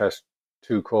given a test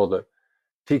to called the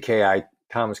TKI,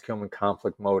 Thomas Kilmann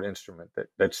Conflict Mode Instrument,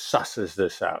 that susses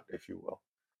this out, if you will.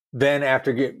 Then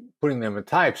after putting them in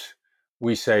types,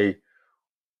 we say,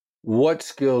 what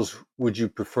skills would you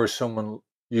prefer someone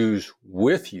use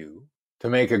with you to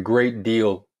make a great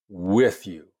deal with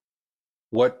you?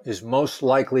 What is most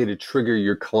likely to trigger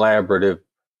your collaborative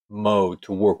mode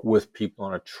to work with people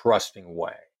in a trusting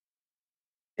way?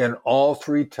 And all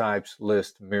three types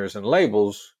list mirrors and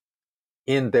labels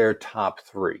in their top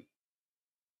three.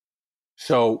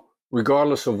 So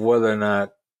regardless of whether or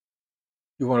not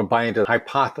you want to buy into the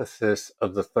hypothesis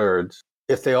of the thirds,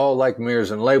 if they all like mirrors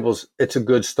and labels, it's a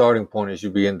good starting point as you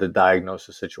begin to diagnose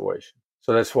the situation.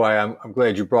 So that's why I'm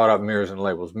glad you brought up mirrors and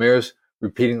labels. Mirrors,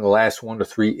 repeating the last 1 to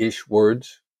 3-ish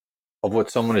words of what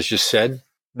someone has just said,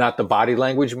 not the body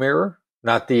language mirror,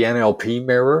 not the NLP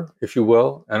mirror, if you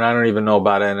will. And I don't even know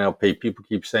about NLP. People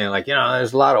keep saying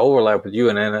there's a lot of overlap with you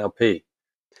and NLP.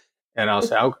 And I'll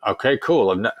say, okay,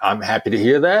 cool. I'm happy to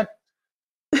hear that.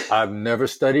 I've never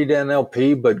studied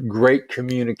NLP, but great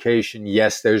communication,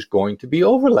 yes, there's going to be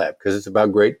overlap because it's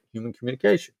about great human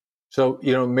communication. So,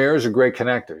 mirrors are great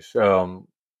connectors.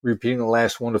 Repeating the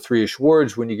last 1 to 3-ish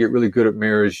words, when you get really good at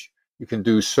mirrors, you can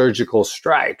do surgical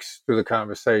strikes through the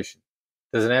conversation.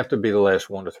 Doesn't have to be the last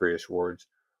 1 to 3-ish words.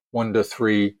 1 to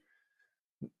 3,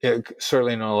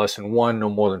 certainly no less than 1, no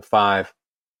more than 5,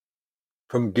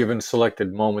 from given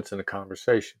selected moments in the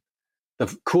conversation.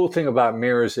 The cool thing about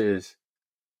mirrors is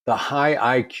the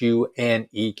high IQ and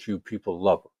EQ people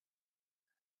love them.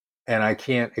 And I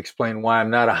can't explain why. I'm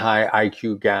not a high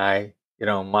IQ guy.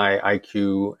 My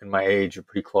IQ and my age are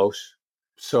pretty close.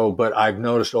 So, but I've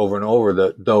noticed over and over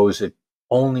that those that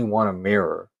only want to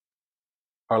mirror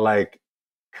are like,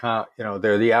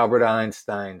 they're the Albert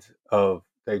Einsteins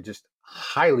they're just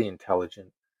highly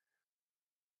intelligent.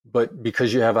 But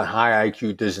because you have a high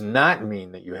IQ does not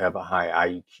mean that you have a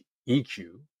high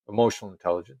EQ, emotional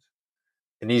intelligence.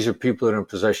 And these are people that are in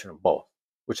possession of both,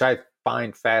 which I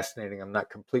find fascinating. I'm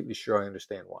not completely sure I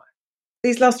understand why.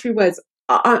 These last three words,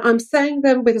 I'm saying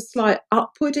them with a slight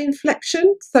upward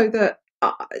inflection so that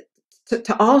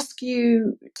to ask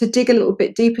you to dig a little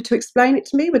bit deeper to explain it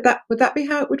to me. Would that be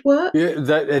how it would work? Yeah,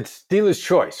 it's dealer's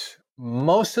choice.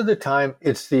 Most of the time,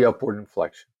 it's the upward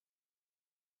inflection.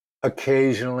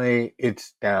 Occasionally,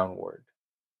 it's downward.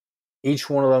 Each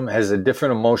one of them has a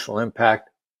different emotional impact.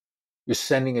 You're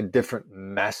sending a different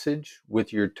message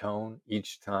with your tone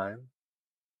each time.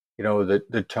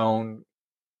 The tone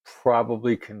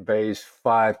probably conveys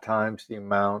 5 times the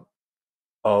amount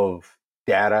of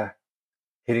data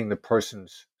hitting the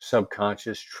person's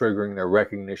subconscious, triggering their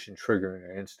recognition, triggering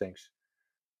their instincts.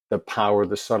 The power,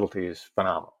 the subtlety is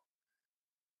phenomenal.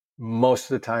 Most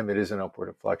of the time it is an upward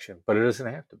inflection, but it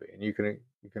doesn't have to be. And you can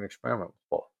experiment with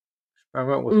both.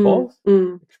 Experiment with both.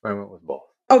 Experiment with both.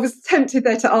 I was tempted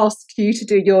there to ask you to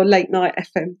do your late night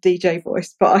FM DJ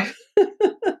voice, but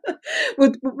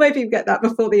would maybe get that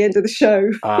before the end of the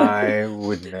show. I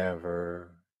would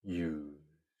never use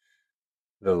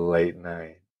the late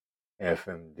night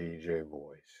FM DJ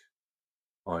voice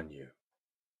on you.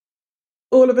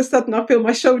 All of a sudden I feel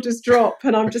my shoulders drop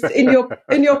and I'm just in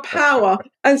your power.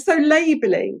 And so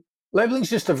labeling is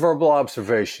just a verbal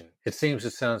observation. It seems,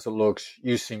 it sounds, it looks.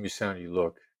 You seem, you sound, you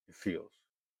look, it feels.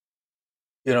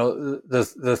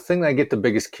 The thing that I get the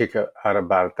biggest kick out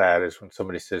about that is when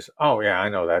somebody says, "Oh yeah, I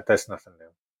know that. That's nothing new."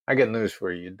 I get news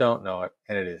for you. You don't know it,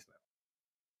 and it is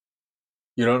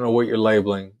new. You don't know what you're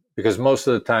labeling, because most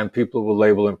of the time people will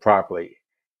label improperly.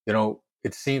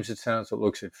 It seems, it sounds, it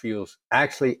looks, it feels.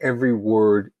 Actually, every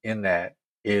word in that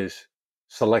is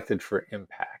selected for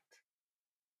impact.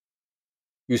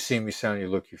 You seem, you sound, you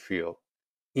look, you feel.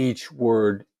 Each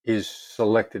word is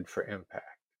selected for impact.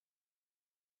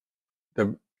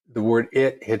 The word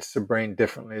 "it" hits the brain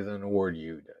differently than the word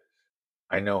 "you" does.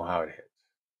 I know how it hits.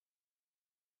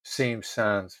 Seems,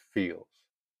 sounds, feels.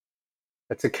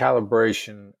 That's a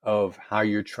calibration of how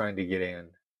you're trying to get in,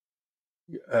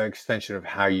 an extension of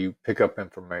how you pick up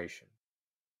information,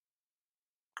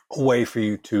 a way for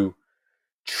you to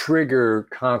trigger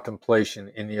contemplation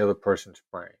in the other person's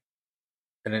brain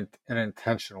in an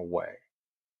intentional way.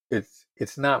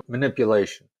 It's not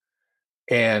manipulation.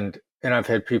 And I've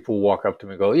had people walk up to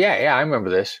me and go, yeah, I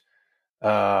remember this.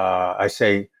 I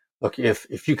say, look,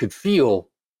 if you could feel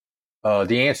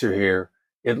the answer here,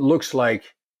 it looks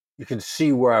like you can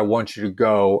see where I want you to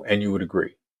go, and you would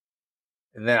agree.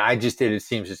 And then I just did, it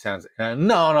seems, it sounds.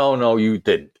 No, you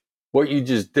didn't. What you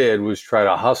just did was try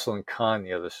to hustle and con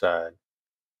the other side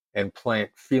and plant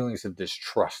feelings of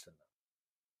distrust in them.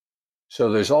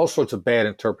 So there's all sorts of bad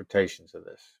interpretations of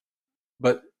this.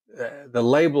 But the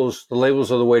labels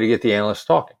are the way to get the analysts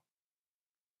talking.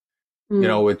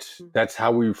 That's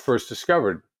how we first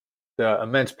discovered the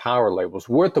immense power labels.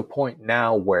 We're at the point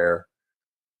now where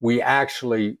we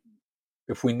actually,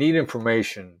 if we need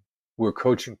information, we're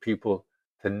coaching people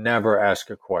to never ask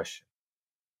a question.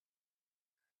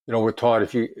 We're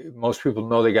taught, most people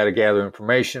know they got to gather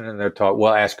information, and they're taught,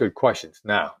 well, ask good questions.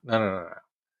 No.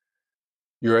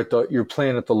 You're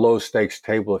playing at the low stakes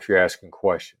table if you're asking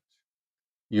questions.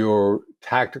 Your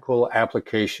tactical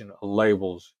application of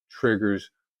labels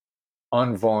triggers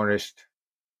unvarnished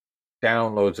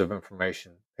downloads of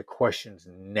information that questions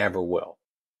never will.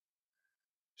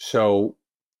 So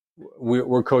we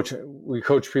coach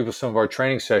people, some of our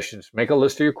training sessions, make a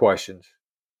list of your questions.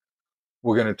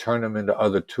 We're going to turn them into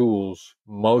other tools,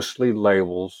 mostly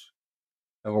labels,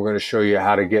 and we're going to show you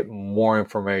how to get more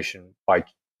information by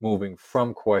moving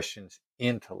from questions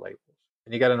into labels.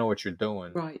 And you got to know what you're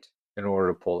doing, right, in order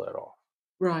to pull that off.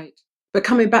 Right. But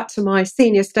coming back to my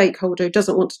senior stakeholder who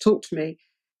doesn't want to talk to me,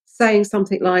 saying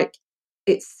something like,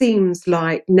 it seems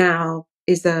like now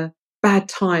is a bad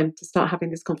time to start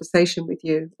having this conversation with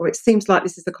you, or it seems like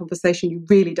this is a conversation you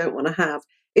really don't want to have,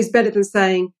 is better than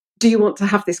saying, do you want to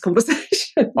have this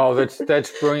conversation? Oh,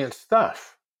 that's brilliant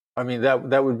stuff. I mean,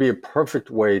 that would be a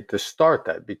perfect way to start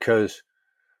that, because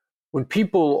when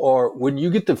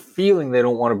you get the feeling they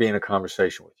don't want to be in a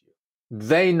conversation with you,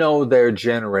 they know they're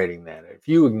generating that. If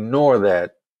you ignore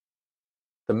that,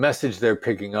 the message they're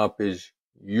picking up is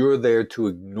you're there to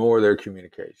ignore their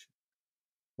communication,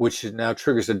 which now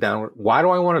triggers a downward. Why do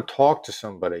I want to talk to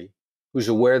somebody who's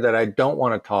aware that I don't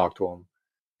want to talk to them,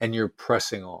 and you're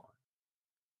pressing on?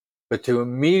 But to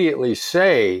immediately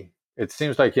say, it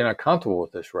seems like you're not comfortable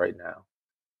with this right now,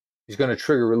 He's going to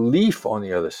trigger relief on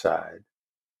the other side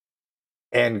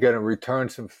and going to return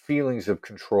some feelings of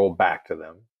control back to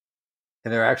them.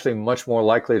 And they're actually much more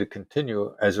likely to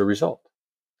continue as a result.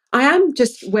 I am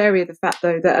just wary of the fact,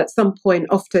 though, that at some point,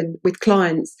 often with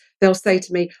clients, they'll say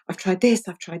to me, I've tried this,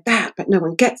 I've tried that, but no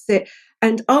one gets it.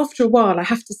 And after a while, I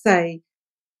have to say,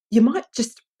 you might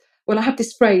just, well, I have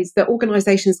this phrase that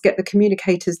organizations get the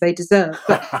communicators they deserve,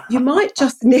 but you might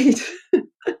just need,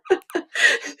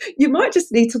 you might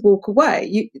just need to walk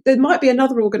away. There might be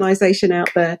another organization out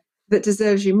there that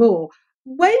deserves you more.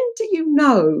 When do you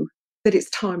know that it's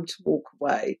time to walk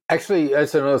away? Actually,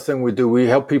 that's another thing we do. We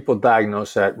help people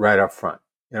diagnose that right up front.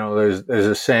 There's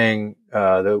a saying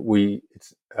that we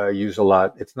use a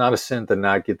lot. It's not a sin to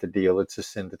not get the deal. It's a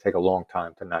sin to take a long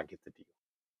time to not get the deal.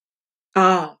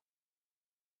 Ah.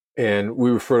 And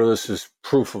we refer to this as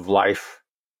proof of life.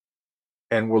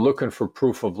 And we're looking for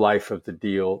proof of life of the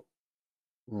deal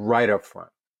right up front.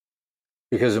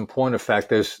 Because in point of fact,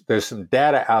 there's some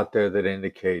data out there that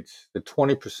indicates that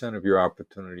 20% of your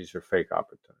opportunities are fake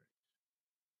opportunities.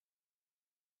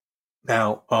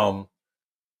 Now,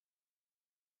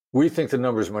 we think the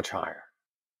number is much higher.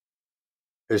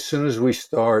 As soon as we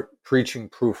start preaching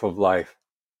proof of life,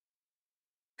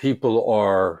 people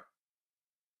are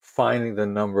finding the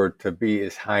number to be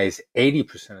as high as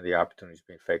 80% of the opportunities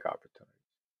being fake opportunities.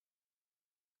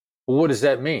 Well, what does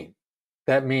that mean?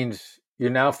 That means you're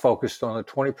now focused on the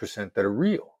 20% that are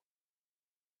real.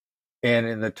 And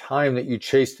in the time that you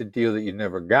chased a deal that you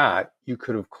never got, you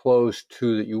could have closed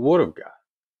 2 that you would have got.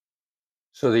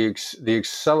 So the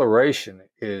acceleration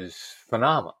is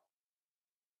phenomenal,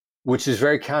 which is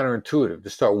very counterintuitive. To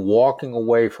start walking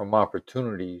away from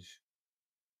opportunities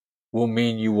will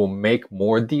mean you will make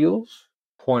more deals.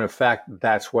 Point of fact,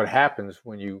 that's what happens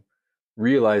when you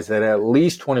realize that at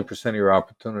least 20% of your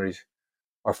opportunities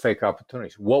are fake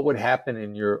opportunities. What would happen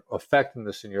in your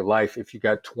effectiveness in your life if you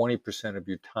got 20% of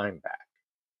your time back?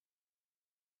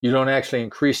 You don't actually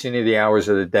increase any of the hours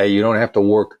of the day. You don't have to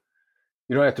work.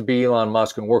 You don't have to be Elon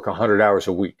Musk and work 100 hours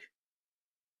a week.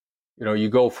 You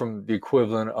go from the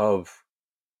equivalent of,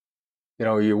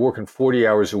 you're working 40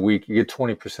 hours a week. You get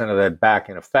 20% of that back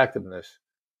in effectiveness.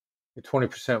 You're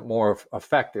 20% more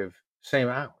effective, same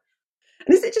hours.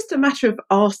 And is it just a matter of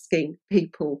asking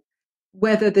people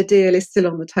whether the deal is still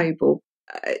on the table?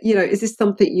 Is this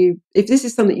something if this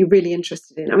is something you're really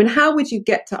interested in? I mean, how would you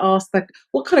get to ask that?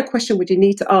 What kind of question would you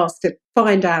need to ask to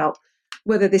find out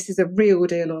whether this is a real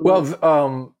deal or not?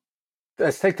 Well,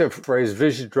 let's take the phrase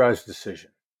vision drives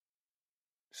decision.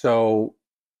 So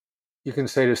you can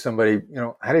say to somebody,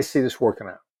 how do you see this working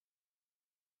out?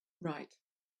 Right.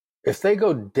 If they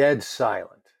go dead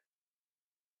silent,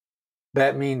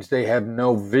 that means they have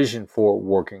no vision for it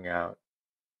working out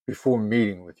before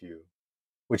meeting with you,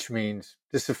 which means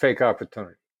this is a fake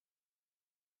opportunity.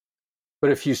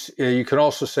 But if you can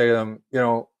also say to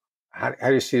them, how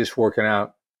do you see this working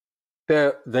out?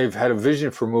 They've had a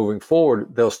vision for moving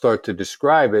forward. They'll start to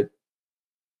describe it.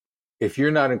 If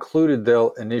you're not included,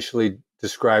 they'll initially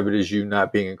describe it as you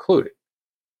not being included.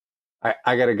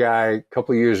 I got a guy a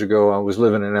couple of years ago. I was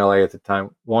living in LA at the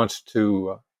time. Wants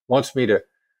me to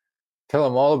tell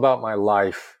him all about my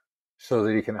life so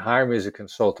that he can hire me as a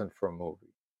consultant for a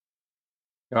movie.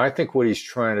 I think what he's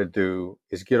trying to do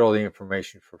is get all the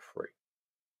information for free.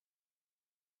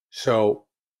 So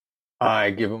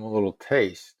I give him a little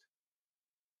taste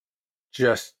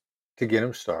just to get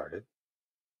him started.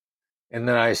 And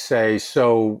then I say,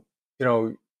 so,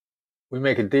 we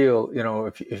make a deal,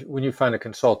 if when you find a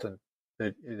consultant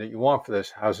that you want for this,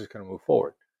 how's this going to move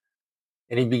forward?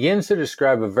 And he begins to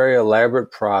describe a very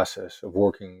elaborate process of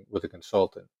working with a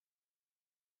consultant.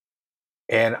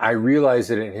 And I realize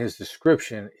that in his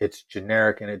description, it's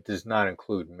generic and it does not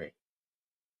include me.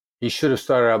 He should have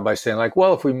started out by saying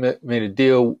well, if we made a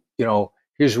deal,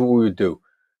 here's what we would do.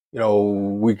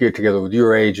 We get together with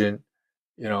your agent,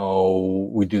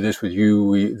 we do this with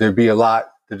you. There'd be a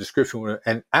lot, the description would,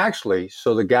 and actually,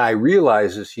 so the guy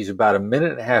realizes he's about a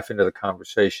minute and a half into the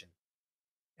conversation.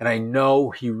 And I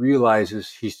know he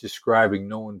realizes he's describing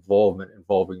no involvement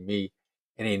involving me.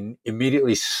 And he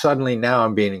immediately, suddenly now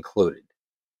I'm being included.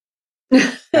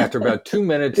 After about 2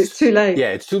 minutes. It's too late.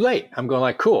 Yeah, it's too late. I'm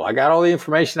going cool. I got all the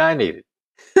information I needed.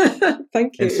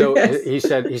 Thank you. And so yes. he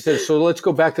said, so let's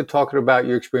go back to talking about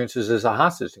your experiences as a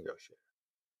hostage negotiator.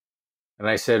 And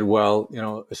I said, well,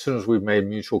 as soon as we've made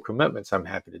mutual commitments, I'm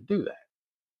happy to do that.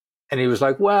 And he was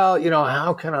like, well,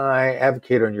 how can I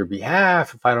advocate on your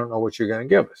behalf if I don't know what you're going to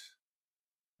give us?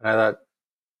 And I thought,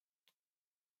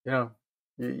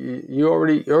 you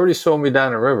already sold me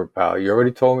down the river, pal. You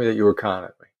already told me that you were conning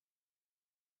me.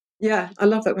 Yeah, I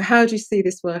love that. How do you see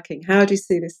this working? How do you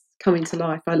see this coming to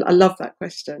life? I love that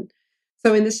question.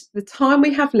 So in the time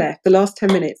we have left, the last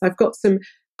 10 minutes, I've got some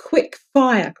quick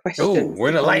fire Oh, questions, we're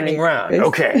in a if I lightning may, round. Chris.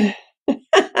 Okay.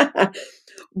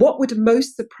 What would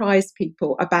most surprise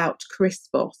people about Chris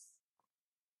Voss?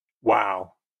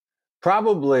 Wow.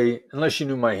 Probably, unless you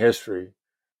knew my history,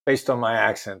 based on my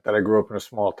accent, that I grew up in a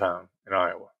small town in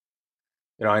Iowa.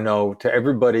 I know to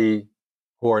everybody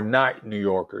who are not New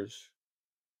Yorkers,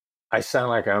 I sound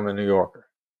like I'm a New Yorker.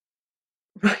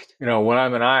 Right. When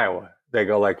I'm in Iowa, they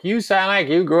go like, "You sound like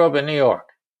you grew up in New York."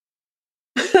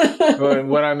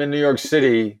 When I'm in New York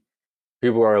City,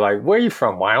 people are like, "Where are you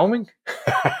from? Wyoming?"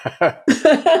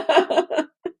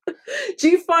 Do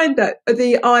you find that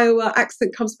the Iowa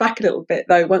accent comes back a little bit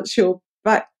though once you're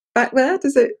back there?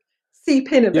 Does it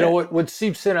seep in a You know bit? what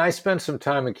seeps in? I spent some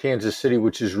time in Kansas City,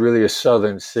 which is really a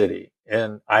southern city,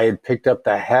 and I had picked up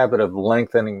the habit of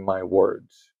lengthening my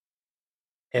words.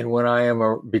 And when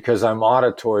because I'm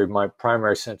auditory, my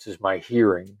primary sense is my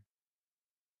hearing,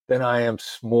 then I am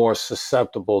more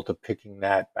susceptible to picking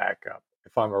that back up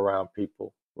if I'm around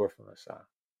people who are from the South.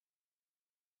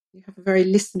 You have a very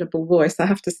listenable voice, I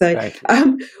have to say. Thank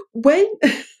you. When,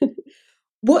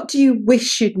 what do you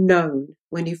wish you'd known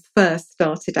when you first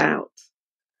started out?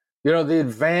 The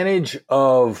advantage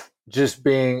of just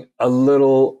being a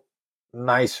little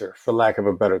nicer, for lack of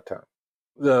a better term,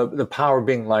 the power of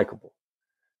being likable.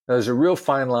 Now, there's a real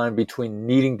fine line between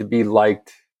needing to be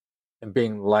liked and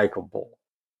being likable.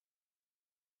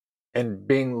 And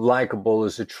being likable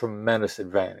is a tremendous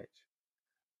advantage.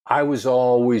 I was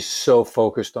always so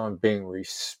focused on being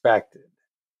respected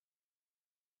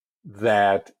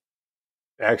that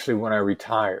actually when I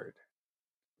retired,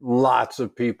 lots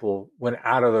of people went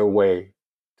out of their way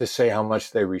to say how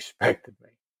much they respected me.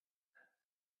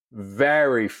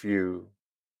 Very few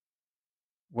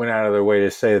went out of their way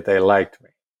to say that they liked me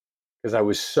because I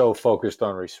was so focused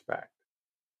on respect.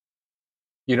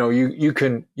 You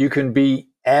can be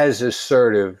as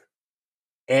assertive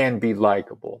and be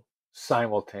likable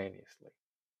simultaneously.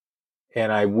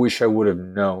 And I wish I would have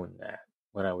known that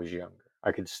when I was younger.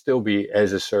 I could still be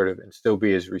as assertive and still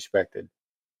be as respected.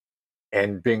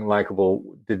 And being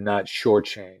likable did not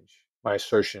shortchange my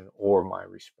assertion or my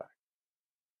respect.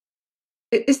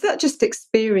 Is that just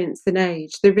experience and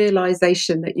age, the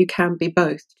realization that you can be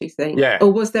both, do you think? Yeah. Or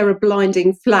was there a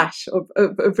blinding flash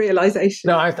of realization?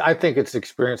 No, I think it's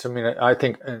experience. I mean, I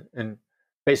think, and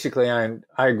basically, I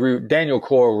agree. Daniel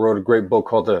Coyle wrote a great book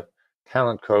called The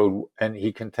Talent Code, and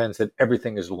he contends that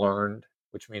everything is learned,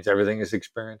 which means everything is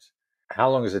experience. How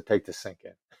long does it take to sink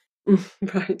in?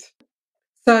 Right.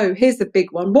 So here's the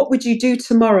big one. What would you do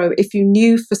tomorrow if you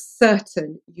knew for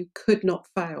certain you could not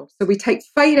fail? So we take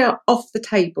failure off the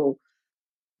table.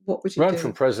 What would you Run do?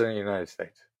 for president of the United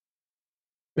States.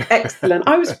 Excellent.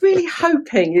 I was really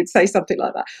hoping you'd say something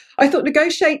like that. I thought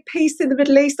negotiate peace in the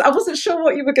Middle East. I wasn't sure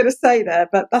what you were going to say there,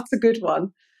 but that's a good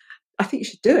one. I think you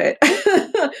should do it.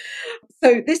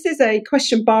 So this is a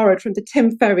question borrowed from the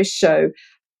Tim Ferriss show.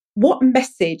 What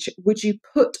message would you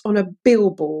put on a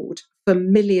billboard for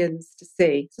millions to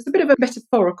see? So it's a bit of a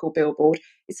metaphorical billboard.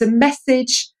 It's a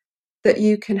message that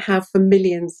you can have for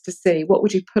millions to see. What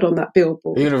would you put on that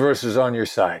billboard? The universe is on your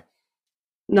side.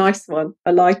 Nice one.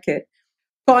 I like it.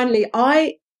 Finally,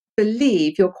 I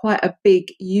believe you're quite a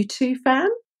big U2 fan.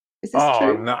 Is this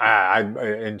true? No,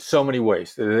 in so many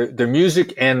ways. The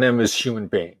music and them as human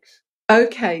beings.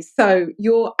 Okay, so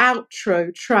your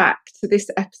outro track to this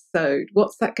episode,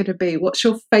 what's that going to be? What's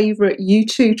your favourite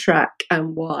U2 track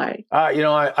and why? I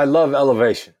love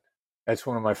Elevation. That's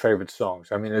one of my favorite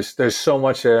songs. I mean, there's so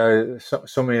much, so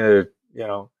many,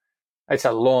 it's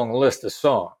a long list of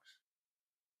songs.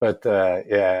 But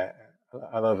yeah,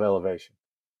 I love Elevation.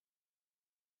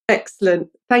 Excellent.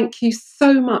 Thank you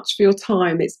so much for your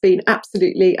time. It's been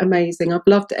absolutely amazing. I've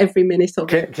loved every minute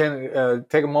of it. Can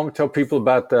take a moment to tell people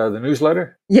about the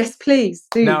newsletter? Yes, please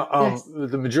do. Now, Yes.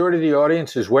 the majority of the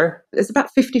audience is where? There's about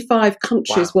 55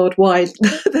 countries worldwide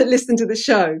that listen to the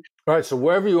show. All right, so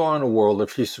wherever you are in the world,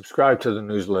 if you subscribe to the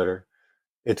newsletter,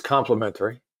 it's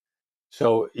complimentary.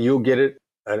 So you'll get it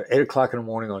at 8 o'clock in the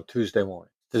morning on Tuesday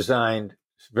morning. Designed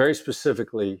very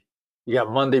specifically. You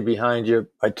got Monday behind you.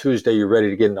 By Tuesday, you're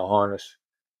ready to get in the harness.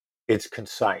 It's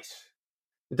concise.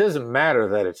 It doesn't matter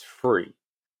that it's free.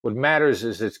 What matters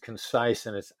is it's concise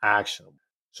and it's actionable.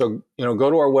 So, go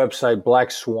to our website,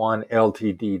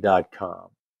 blackswanltd.com.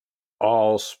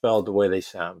 All spelled the way they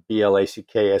sound.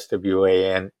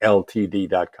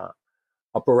 BLACKSWANLTD.com.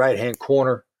 Upper right-hand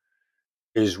corner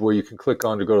is where you can click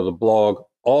on to go to the blog.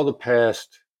 All the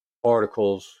past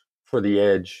articles for The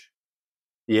Edge.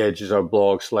 The Edge is our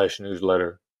blog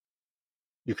 /newsletter.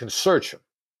 You can search them.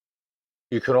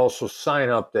 You can also sign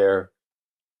up there.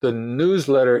 The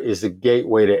newsletter is a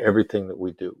gateway to everything that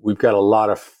we do. We've got a lot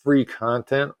of free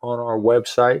content on our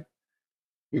website.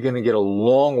 You're going to get a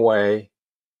long way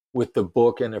with the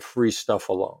book and the free stuff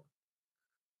alone.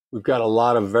 We've got a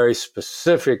lot of very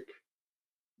specific,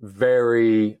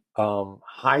 very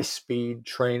high-speed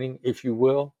training, if you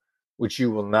will, which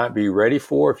you will not be ready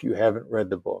for if you haven't read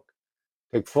the book.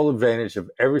 Take full advantage of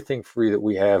everything free that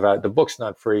we have out. The book's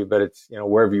not free, but it's,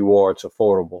 wherever you are, it's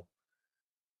affordable.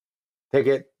 Take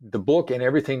it, the book and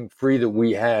everything free that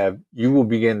we have, you will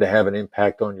begin to have an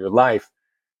impact on your life,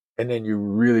 and then you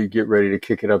really get ready to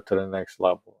kick it up to the next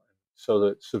level. So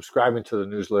that subscribing to the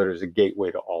newsletter is a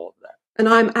gateway to all of that. And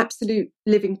I'm absolute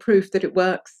living proof that it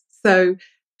works. So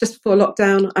just before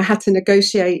lockdown, I had to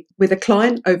negotiate with a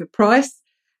client over price,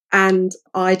 and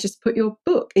I just put your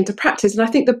book into practice. And I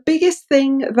think the biggest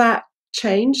thing that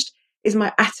changed is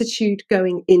my attitude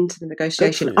going into the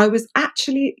negotiation. I was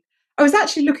actually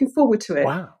looking forward to it.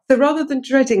 Wow. So rather than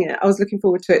dreading it, I was looking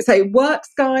forward to it. So it works,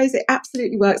 guys. It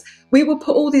absolutely works. We will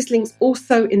put all these links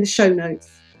also in the show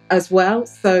notes as well.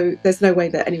 So there's no way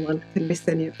that anyone can miss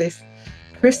any of this.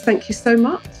 Chris, thank you so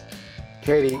much.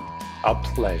 Katie, a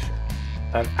pleasure.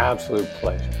 An absolute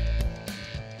pleasure.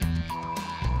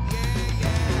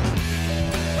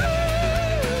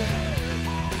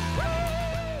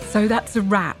 So that's a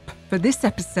wrap for this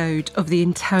episode of the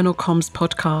Internal Comms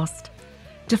podcast.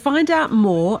 To find out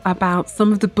more about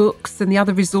some of the books and the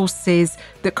other resources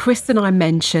that Chris and I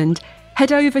mentioned,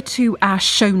 head over to our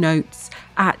show notes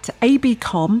at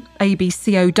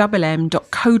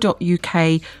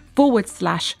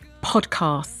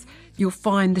abcomm.co.uk/podcasts. You'll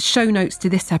find the show notes to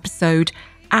this episode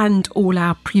and all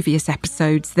our previous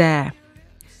episodes there.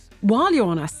 While you're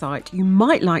on our site, you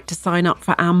might like to sign up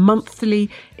for our monthly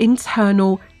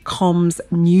Internal Comms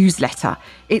newsletter.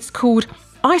 It's called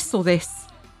I Saw This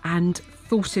and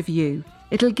Thought of You.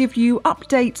 It'll give you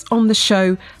updates on the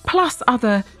show, plus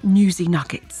other newsy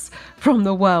nuggets from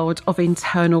the world of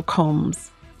internal comms.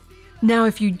 Now,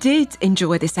 if you did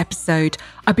enjoy this episode,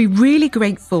 I'd be really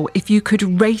grateful if you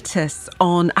could rate us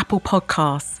on Apple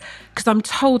Podcasts, because I'm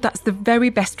told that's the very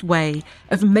best way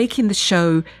of making the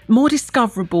show more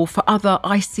discoverable for other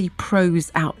IC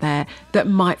pros out there that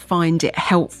might find it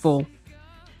helpful.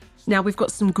 Now, we've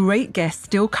got some great guests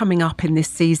still coming up in this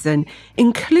season,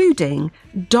 including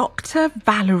Dr.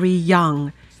 Valerie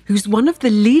Young, who's one of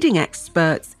the leading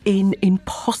experts in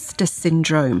imposter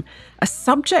syndrome, a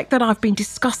subject that I've been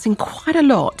discussing quite a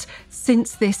lot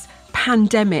since this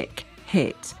pandemic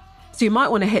hit. So you might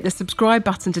want to hit the subscribe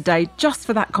button today just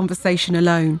for that conversation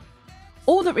alone.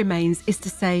 All that remains is to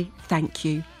say thank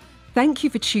you. Thank you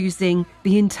for choosing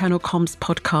the Internal Comms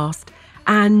podcast.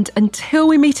 And until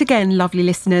we meet again, lovely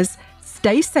listeners,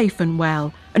 stay safe and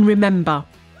well. And remember,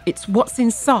 it's what's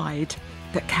inside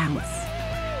that counts.